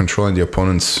 Sorry. You're controlling the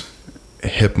opponent's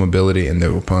hip mobility and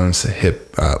the opponent's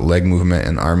hip leg movement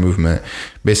and arm movement.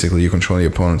 Basically, you control the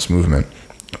opponent's movement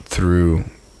through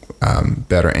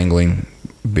better angling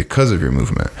because of your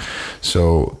movement.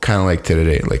 So kind of like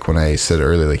today, like when I said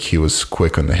earlier, like he was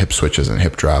quick on the hip switches and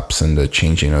hip drops and the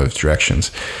changing of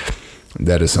directions.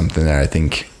 That is something that I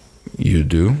think you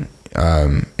do,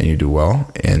 and you do well,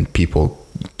 and people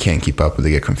can't keep up, or they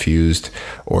get confused,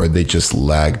 or they just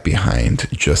lag behind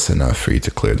just enough for you to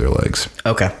clear their legs.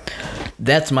 Okay.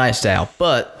 That's my style,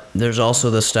 but there's also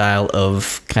the style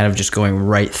of kind of just going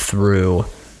right through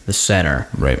the center.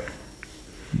 Right.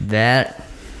 That,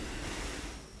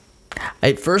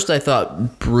 at first I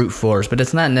thought brute force, but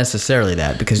it's not necessarily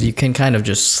that, because you can kind of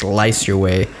just slice your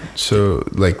way. So,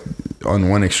 like, on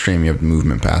one extreme you have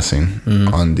movement passing.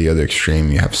 Mm-hmm. On the other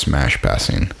extreme you have smash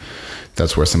passing.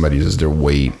 That's where somebody uses their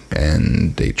weight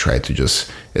and they try to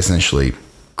just essentially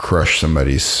crush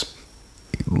somebody's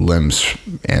limbs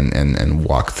and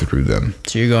walk through them.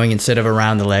 So you're going, instead of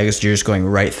around the legs, you're just going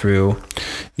right through.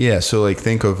 Yeah. So like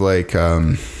think of like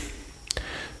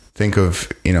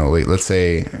let's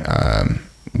say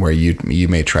where you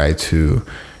may try to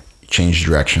change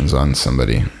directions on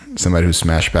somebody who's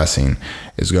smash passing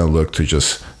is going to look to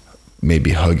just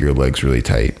maybe hug your legs really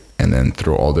tight and then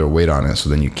throw all their weight on it, so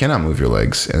then you cannot move your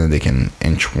legs, and then they can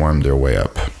inchworm their way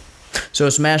up. So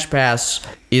a smash pass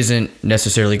isn't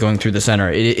necessarily going through the center.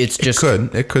 It's just...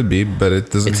 It could be, but it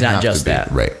doesn't have to be. It's not just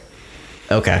that. Right.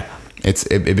 Okay.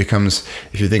 It becomes,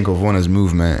 if you think of one as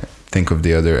movement, think of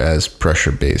the other as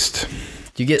pressure-based.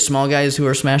 Do you get small guys who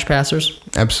are smash passers?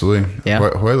 Absolutely. Yeah.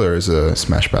 Hoyler is a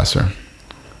smash passer.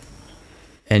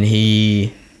 And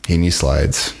he knee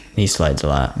slides. He slides a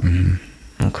lot.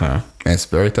 Mm-hmm. Okay. And it's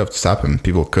very tough to stop him.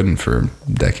 People couldn't for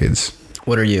decades.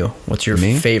 What are you? What's your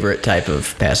favorite type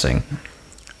of passing?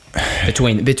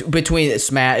 Between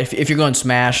smash, if you're going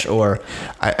smash or...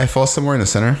 I fall somewhere in the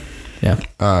center. Yeah.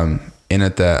 In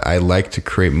it that I like to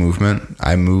create movement.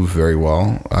 I move very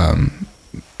well.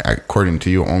 According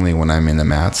to you, only when I'm in the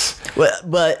mats. Well,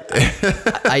 but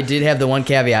I did have the one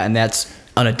caveat, and that's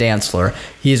on a dance floor.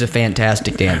 He's a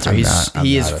fantastic dancer.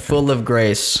 He is full of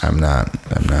grace. I'm not.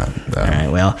 All right.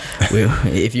 Well,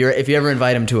 if you ever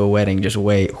invite him to a wedding, just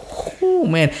wait. Oh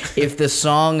man, if the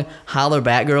song "Holler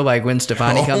Back Girl" by Gwen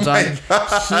Stefani comes on,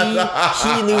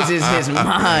 he loses his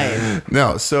mind.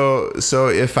 No, so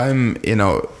if I'm,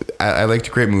 I like to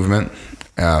create movement.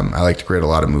 I like to create a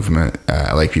lot of movement.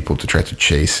 I like people to try to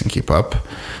chase and keep up.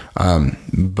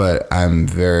 But I'm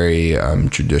very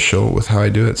judicial with how I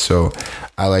do it. So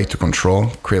I like to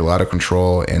create a lot of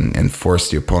control and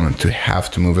force the opponent to have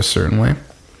to move a certain way.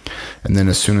 And then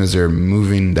as soon as they're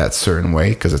moving that certain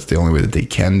way, because it's the only way that they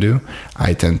can do,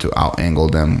 I tend to out-angle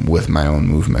them with my own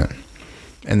movement.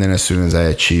 And then as soon as I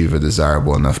achieve a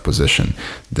desirable enough position,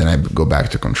 then I go back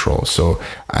to control. So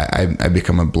I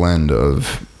become a blend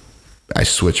of... I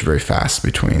switch very fast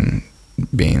between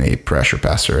being a pressure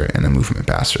passer and a movement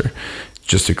passer,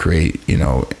 just to create,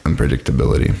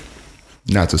 unpredictability.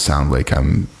 Not to sound like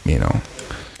I'm,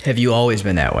 Have you always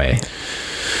been that way?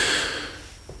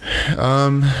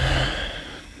 I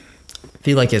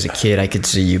feel like as a kid, I could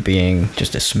see you being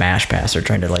just a smash passer,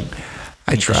 trying to beat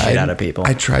the shit out of people.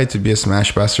 I tried to be a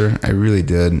smash passer. I really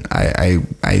did. I'm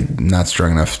not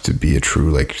strong enough to be a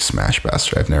true smash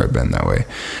passer. I've never been that way.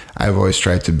 I've always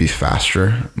tried to be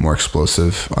faster, more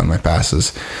explosive on my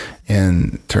passes,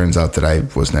 and turns out that I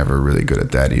was never really good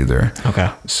at that either.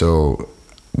 Okay. So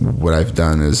what I've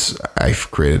done is I've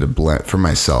created a blend for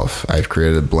myself. I've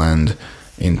created a blend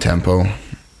in tempo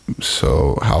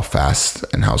So how fast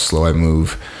and how slow I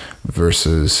move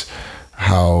versus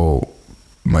how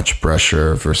much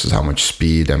pressure versus how much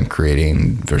speed I'm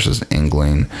creating versus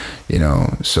angling,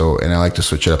 so, and I like to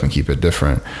switch it up and keep it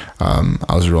different. I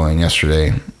was rolling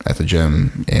yesterday at the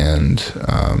gym, and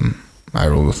I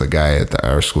rolled with a guy at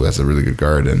our school that's a really good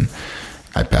guard, and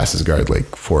I passed his guard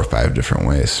like 4 or 5 different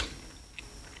ways.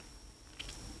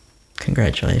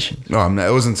 Congratulations. No,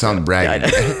 it wasn't sound bragging.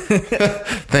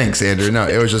 Thanks, Andrew. No,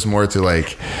 it was just more to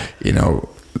like,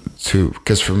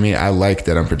 because for me, I like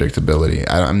that unpredictability.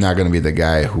 I'm not going to be the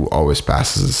guy who always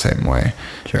passes the same way.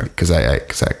 Sure. Because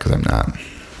I'm not.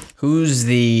 Who's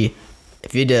the,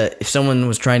 if someone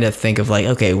was trying to think of like,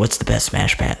 okay, what's the best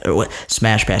smash pass or what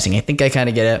smash passing? I think I kind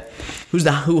of get it.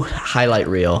 Who highlight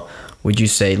reel would you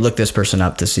say look this person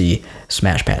up to see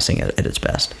smash passing at its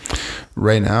best?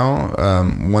 Right now,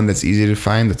 one that's easy to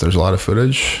find, that there's a lot of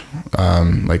footage,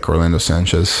 like Orlando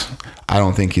Sanchez. I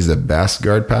don't think he's the best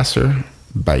guard passer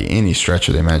by any stretch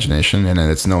of the imagination, and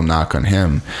it's no knock on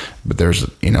him, but there's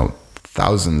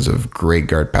thousands of great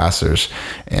guard passers,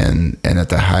 and at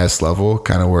the highest level,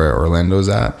 kind of where Orlando's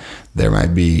at, there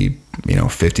might be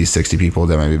 50, 60 people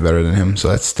that might be better than him. So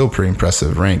that's still pretty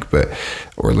impressive rank. But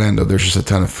Orlando, there's just a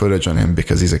ton of footage on him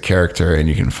because he's a character and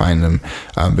you can find him.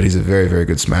 But he's a very, very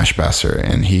good smash passer.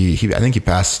 And I think he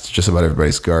passed just about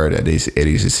everybody's guard at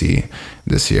ADCC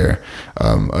this year.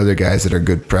 Other guys that are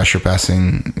good pressure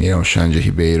passing, Xande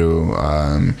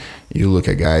Ribeiro. You look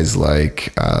at guys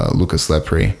like Lucas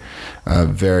Lepre,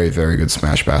 very, very good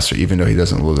smash passer. Even though he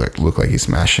doesn't look like he's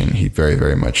smashing, he very,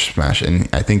 very much smash. And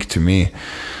I think to me,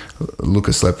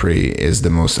 Lucas Lepre is the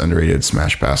most underrated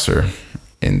smash passer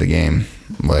in the game.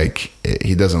 Like,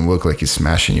 he doesn't look like he's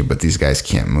smashing you, but these guys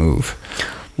can't move.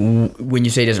 When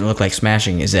you say it doesn't look like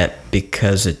smashing, is that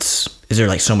because is there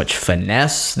like so much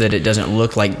finesse that it doesn't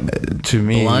look like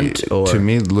blunt? To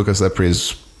me, Lucas Lepre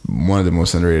is one of the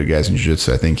most underrated guys in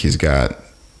jiu-jitsu. I think he's got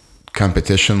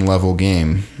competition level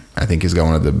game. I think he's got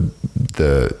one of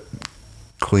the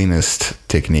cleanest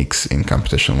techniques in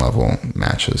competition level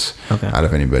matches out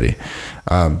of anybody.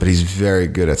 But he's very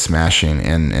good at smashing,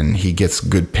 and he gets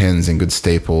good pins and good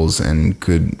staples and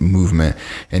good movement,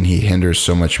 and he hinders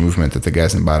so much movement that the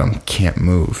guys in the bottom can't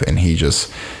move, and he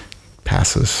just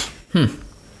passes.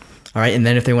 All right, and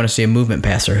then if they want to see a movement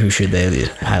passer, who should they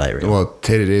highlight reel? Well,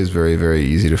 Terere is very, very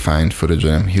easy to find footage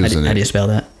of him. He was how do you spell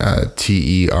that?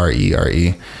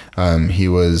 Terere. He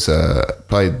was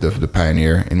probably the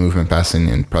pioneer in movement passing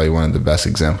and probably one of the best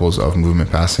examples of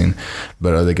movement passing.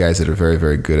 But other guys that are very,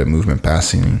 very good at movement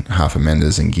passing, Rafa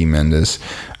Mendes and Gui Mendes.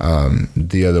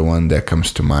 The other one that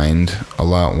comes to mind a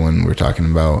lot when we're talking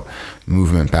about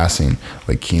movement passing,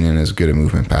 like Keenan is good at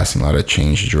movement passing, a lot of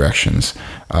change directions.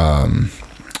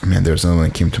 There's another one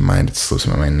that came to mind. It slips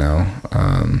my mind now.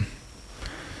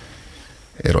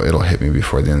 It'll hit me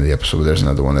before the end of the episode. But there's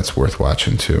another one that's worth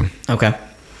watching too. Okay.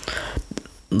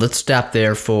 Let's stop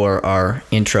there for our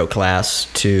intro class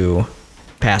to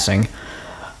passing.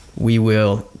 We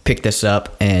will pick this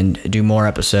up and do more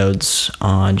episodes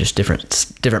on just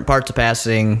different parts of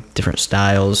passing, different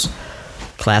styles.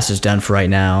 Class is done for right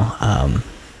now.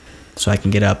 So I can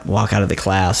get up, walk out of the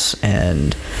class,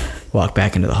 and walk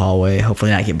back into the hallway.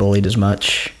 Hopefully not get bullied as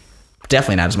much.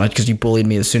 Definitely not as much, because you bullied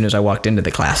me as soon as I walked into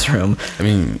the classroom.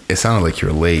 It sounded like you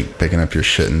were late picking up your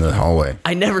shit in the hallway.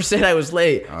 I never said I was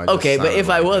late. Okay, but if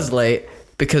I was late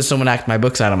because someone knocked my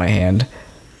books out of my hand,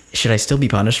 should I still be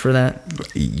punished for that?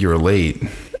 You're late.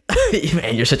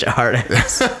 Man, you're such a hard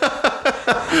ass.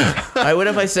 All right, what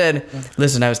if I said,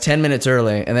 listen, I was 10 minutes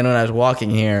early, and then when I was walking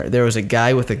here, there was a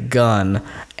guy with a gun,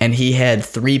 and he had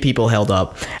 3 people held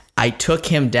up. I took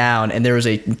him down, and there was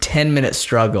a 10-minute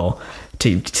struggle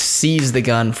to seize the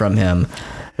gun from him,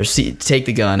 or take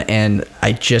the gun, and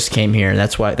I just came here.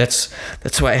 That's why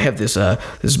I have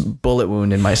this bullet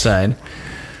wound in my side.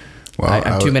 Well,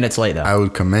 I'm 2 minutes late, though. I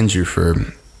would commend you for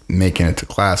making it to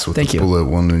class with a bullet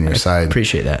wound in your side.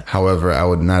 Appreciate that. However, I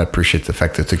would not appreciate the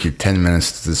fact that it took you 10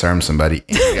 minutes to disarm somebody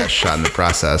and you got shot in the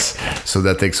process. So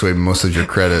that takes away most of your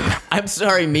credit. I'm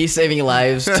sorry, me saving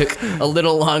lives took a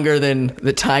little longer than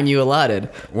the time you allotted.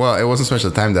 Well, it wasn't so much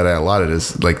the time that I allotted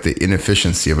as like the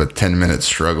inefficiency of a 10-minute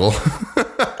struggle.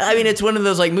 It's one of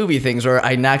those like movie things where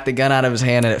I knocked the gun out of his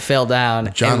hand and it fell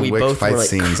down. John and we Wick both fight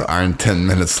scenes aren't 10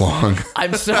 minutes long.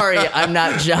 I'm sorry, I'm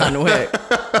not John Wick.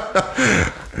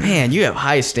 Man, you have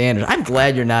high standards. I'm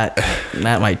glad you're not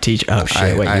my teacher. Oh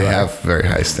shit! I have very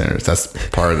high standards. That's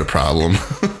part of the problem.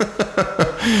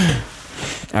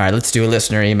 All right, let's do a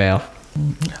listener email.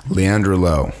 Leandro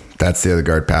Lowe. That's the other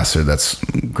guard passer. That's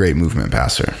great movement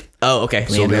passer. Oh, okay.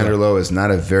 So Leandro Lo is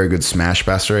not a very good smash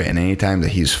passer, and anytime that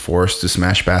he's forced to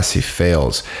smash pass, he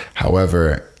fails.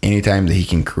 However, anytime that he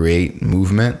can create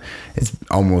movement, it's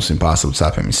almost impossible to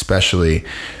stop him, especially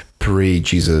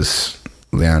pre-Jesus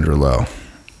Leandro Lo.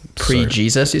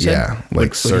 Pre-Jesus, you said? Yeah,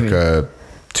 like circa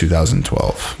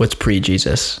 2012. What's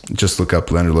pre-Jesus? Just look up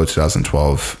Leandro Lo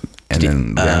 2012 and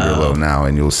then Leandro Lo now,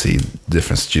 and you'll see the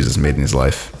difference Jesus made in his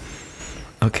life.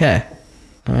 Okay.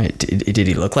 All right. Did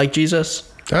he look like Jesus?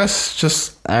 That's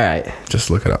just... All right. Just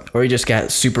look it up. Or he just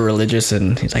got super religious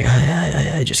and he's like,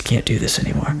 I just can't do this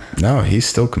anymore. No, he's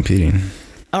still competing.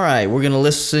 All right, we're gonna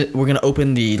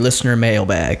open the listener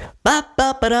mailbag.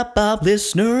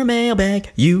 Listener mailbag.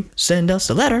 You send us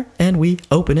a letter and we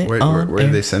open it. Where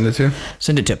did they send it to?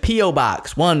 Send it to P.O.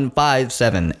 Box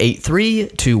 15783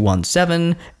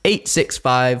 217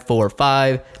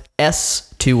 86545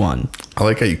 S21. I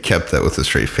like how you kept that with a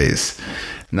straight face.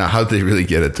 Now, how did they really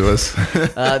get it to us?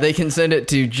 They can send it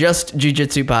to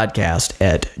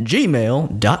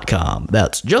justjujitsupodcast@gmail.com.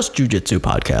 That's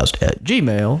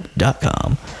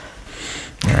justjujitsupodcast@gmail.com.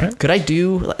 All right. Could I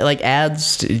do like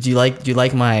ads? Do you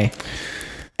like my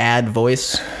ad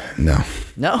voice? No.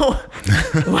 No?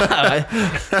 Wow, I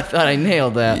thought I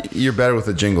nailed that. You're better with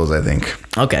the jingles, I think.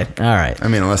 Okay, all right. I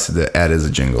mean, unless the ad is a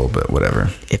jingle, but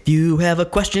whatever. If you have a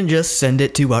question, just send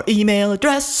it to our email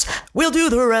address. We'll do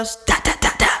the rest.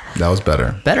 That was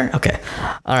better. Better? Okay.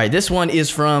 All right, this one is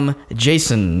from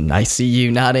Jason. I see you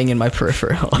nodding in my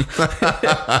peripheral.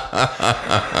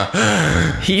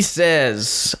 He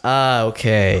says,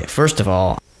 okay, first of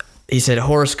all, he said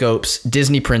horoscopes,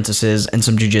 Disney princesses, and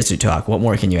some jiu-jitsu talk. What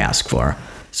more can you ask for?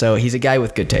 So he's a guy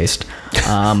with good taste.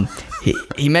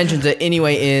 He mentions that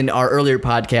anyway, in our earlier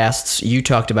podcasts, you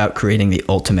talked about creating the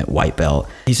ultimate white belt.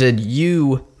 He said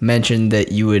you mentioned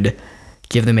that you would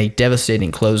give them a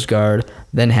devastating closed guard,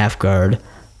 then half guard,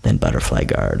 then butterfly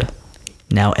guard.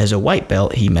 Now, as a white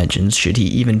belt, he mentions, should he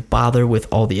even bother with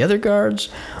all the other guards?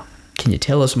 Can you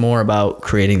tell us more about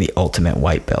creating the ultimate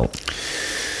white belt?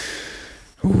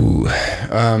 Ooh,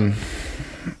 I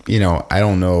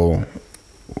don't know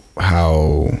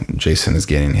how Jason is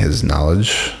getting his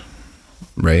knowledge,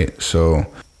 right? So,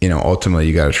 ultimately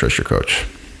you got to trust your coach,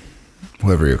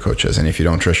 whoever your coach is. And if you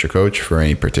don't trust your coach for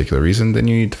any particular reason, then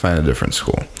you need to find a different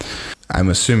school. I'm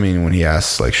assuming when he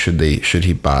asks, like, should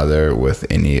he bother with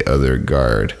any other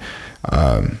guard?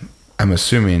 I'm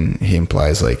assuming he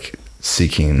implies like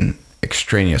seeking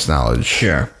extraneous knowledge.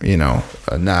 Sure.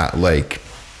 Not like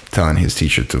telling his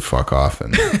teacher to fuck off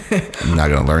and I'm not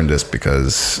going to learn this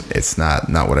because it's not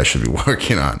what I should be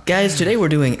working on. Guys, today we're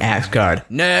doing axe guard.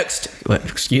 Next. What,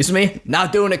 excuse me?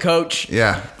 Not doing it, coach.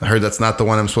 Yeah, I heard that's not the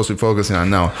one I'm supposed to be focusing on.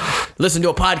 No. Listen to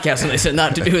a podcast and they said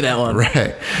not to do that one.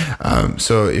 Right.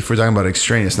 So if we're talking about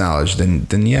extraneous knowledge,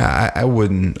 then yeah, I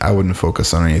wouldn't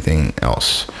focus on anything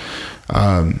else.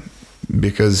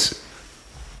 Because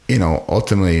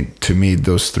ultimately, to me,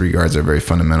 those three guards are very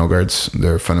fundamental guards.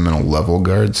 They're fundamental level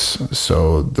guards.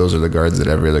 So those are the guards that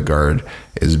every other guard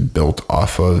is built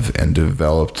off of and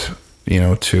developed,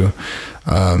 to.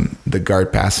 The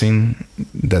guard passing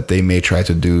that they may try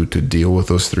to do to deal with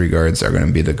those three guards are going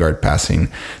to be the guard passing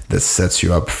that sets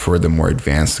you up for the more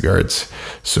advanced guards.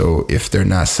 So if they're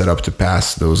not set up to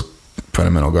pass those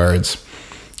fundamental guards,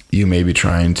 you may be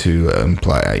trying to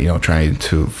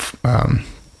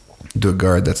do a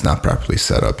guard that's not properly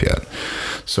set up yet.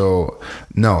 So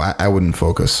no, I wouldn't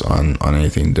focus on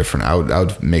anything different. I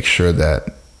would make sure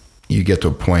that you get to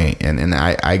a point, and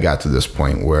I got to this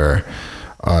point where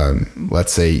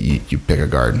let's say you pick a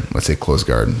guard, let's say close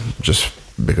guard, just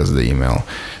because of the email,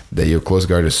 that your close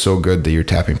guard is so good that you're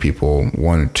tapping people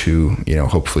 1 or 2,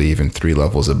 hopefully even 3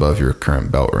 levels above your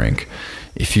current belt rank.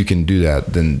 If you can do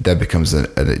that, then that becomes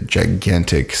a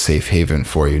gigantic safe haven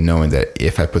for you, knowing that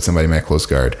if I put somebody in my close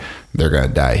guard, they're going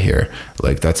to die here.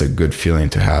 Like, that's a good feeling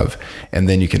to have. And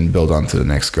then you can build on to the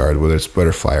next guard, whether it's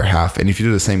butterfly or half. And if you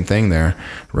do the same thing there,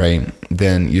 right,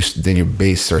 then your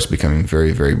base starts becoming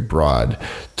very, very broad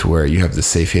to where you have the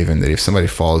safe haven that if somebody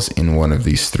falls in one of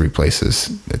these 3 places,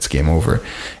 it's game over.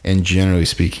 And generally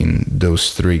speaking,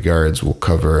 those 3 guards will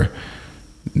cover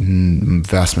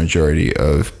vast majority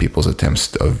of people's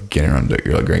attempts of getting around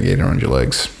your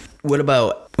legs. What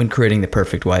about when creating the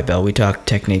perfect white belt? We talk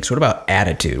techniques. What about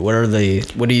attitude? What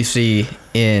do you see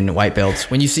in white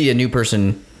belts when you see a new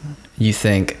person? You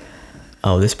think,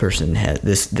 oh, this person had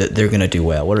this. They're gonna do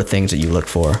well. What are things that you look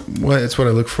for? Well, it's what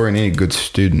I look for in any good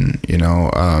student.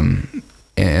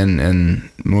 And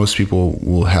most people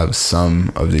will have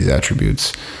some of these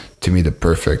attributes. To me, the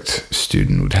perfect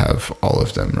student would have all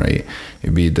of them, right?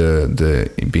 It'd be the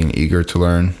being eager to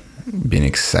learn, being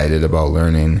excited about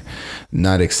learning,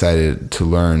 not excited to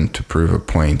learn to prove a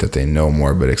point that they know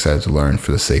more, but excited to learn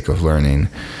for the sake of learning.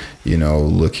 You know,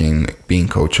 being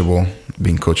coachable.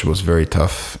 Being coachable is very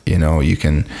tough. You know,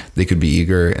 they could be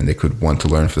eager and they could want to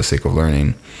learn for the sake of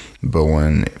learning, but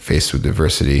when faced with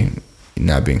diversity,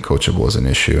 not being coachable is an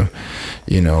issue.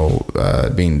 You know,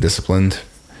 being disciplined,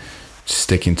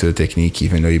 sticking to the technique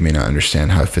even though you may not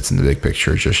understand how it fits in the big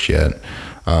picture just yet.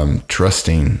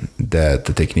 Trusting that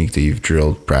the technique that you've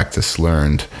drilled, practiced,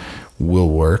 learned will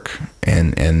work,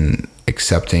 and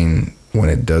accepting when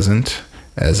it doesn't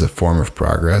as a form of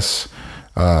progress.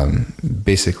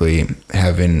 Basically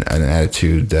having an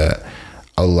attitude that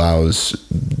allows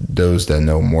those that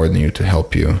know more than you to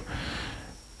help you.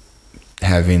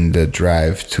 Having the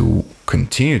drive to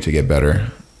continue to get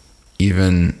better,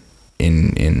 even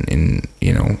in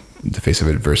you know, the face of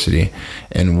adversity,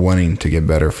 and wanting to get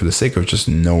better for the sake of just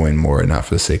knowing more and not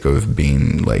for the sake of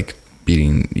being like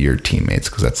beating your teammates,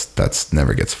 because that's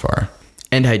never gets far.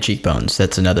 And high cheekbones.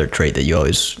 That's another trait that you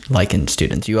always like in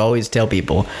students. You always tell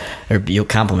people, or you'll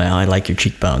compliment, "Oh, I like your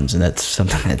cheekbones," and that's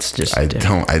something that's just. I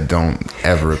don't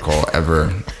ever recall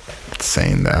ever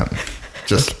saying that.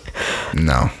 Just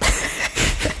no.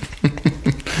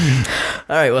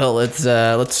 All right, well,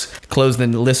 let's close the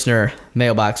listener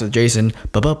mailbox with Jason.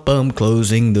 Bum,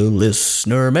 closing the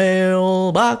listener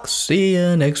mailbox. See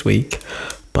you next week.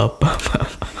 Bum.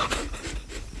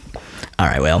 All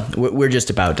right, well, we're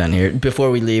just about done here. Before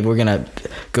we leave, we're going to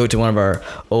go to one of our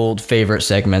old favorite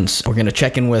segments. We're going to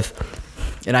check in with,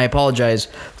 and I apologize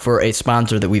for a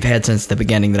sponsor that we've had since the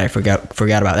beginning that I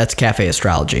forgot about. That's Cafe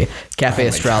Astrology.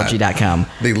 CafeAstrology.com.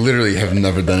 They literally have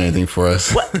never done anything for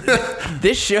us. What?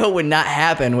 This show would not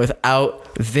happen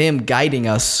without them guiding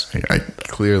us.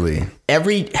 Clearly.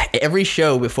 Every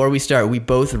show before we start, we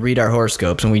both read our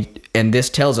horoscopes, and this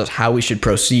tells us how we should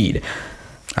proceed.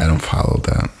 I don't follow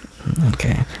that.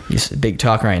 Okay. Big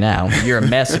talk right now. You're a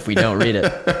mess if we don't read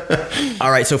it. All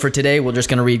right, so for today, we're just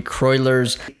going to read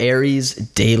Kroiler's Aries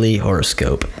Daily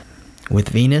Horoscope with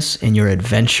Venus in your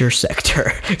adventure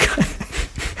sector.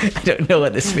 I don't know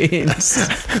what this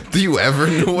means. Do you ever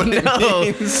know what it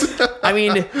means? I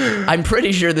mean, I'm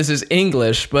pretty sure this is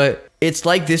English, but it's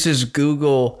like this is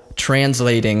Google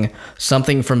translating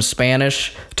something from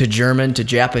Spanish to German to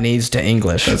Japanese to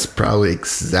English. That's probably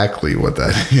exactly what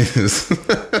that is.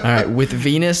 All right, with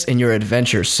Venus in your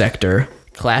adventure sector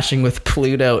clashing with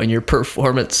Pluto in your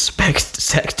performance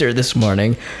sector this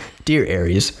morning, dear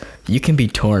Aries, you can be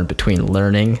torn between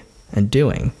learning and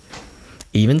doing.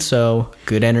 Even so,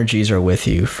 good energies are with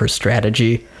you for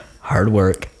strategy, hard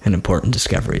work, and important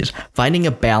discoveries. Finding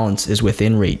a balance is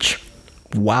within reach.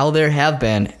 While there have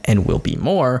been, and will be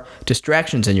more,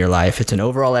 distractions in your life, it's an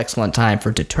overall excellent time for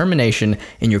determination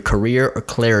in your career or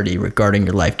clarity regarding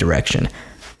your life direction.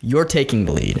 You're taking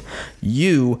the lead.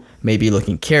 You may be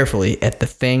looking carefully at the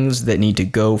things that need to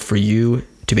go for you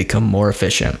to become more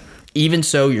efficient. Even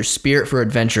so, your spirit for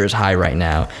adventure is high right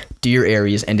now, dear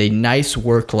Aries, and a nice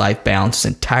work-life balance is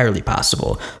entirely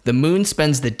possible. The moon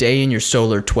spends the day in your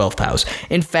solar 12th house.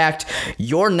 In fact,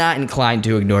 you're not inclined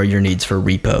to ignore your needs for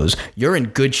repose. You're in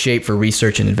good shape for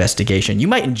research and investigation. You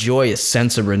might enjoy a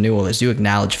sense of renewal as you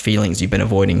acknowledge feelings you've been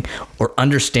avoiding or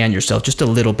understand yourself just a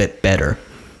little bit better.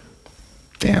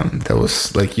 Damn, that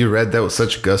was like you read that with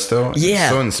such gusto. Yeah.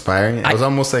 So inspiring. It was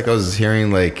almost like I was hearing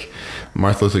like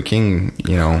Martin Luther King,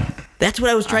 you know. That's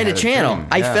what I was trying to channel. Yeah.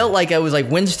 I felt like I was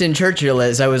like Winston Churchill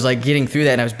as I was like getting through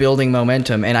that, and I was building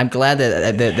momentum, and I'm glad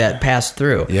that passed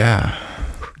through. Yeah.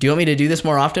 Do you want me to do this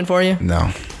more often for you?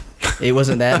 No. It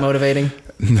wasn't that motivating?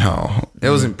 No. It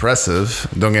was impressive.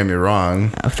 Don't get me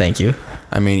wrong. Oh, thank you.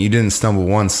 I mean, you didn't stumble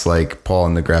once like Paul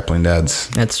and the Grappling Dads.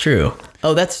 That's true.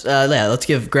 Oh, that's, yeah, let's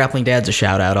give Grappling Dads a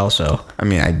shout out also. I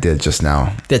mean, I did just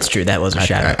now. That's true. That was a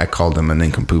shout out. I called him a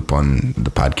nincompoop on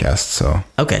the podcast, so.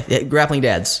 Okay. Yeah, Grappling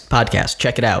Dads podcast.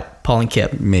 Check it out. Paul and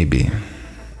Kip. Maybe.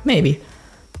 Maybe.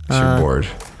 If you're bored.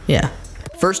 Yeah.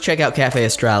 First, check out Cafe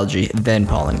Astrology, then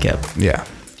Paul and Kip. Yeah.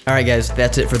 All right, guys.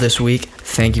 That's it for this week.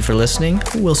 Thank you for listening.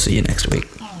 We'll see you next week.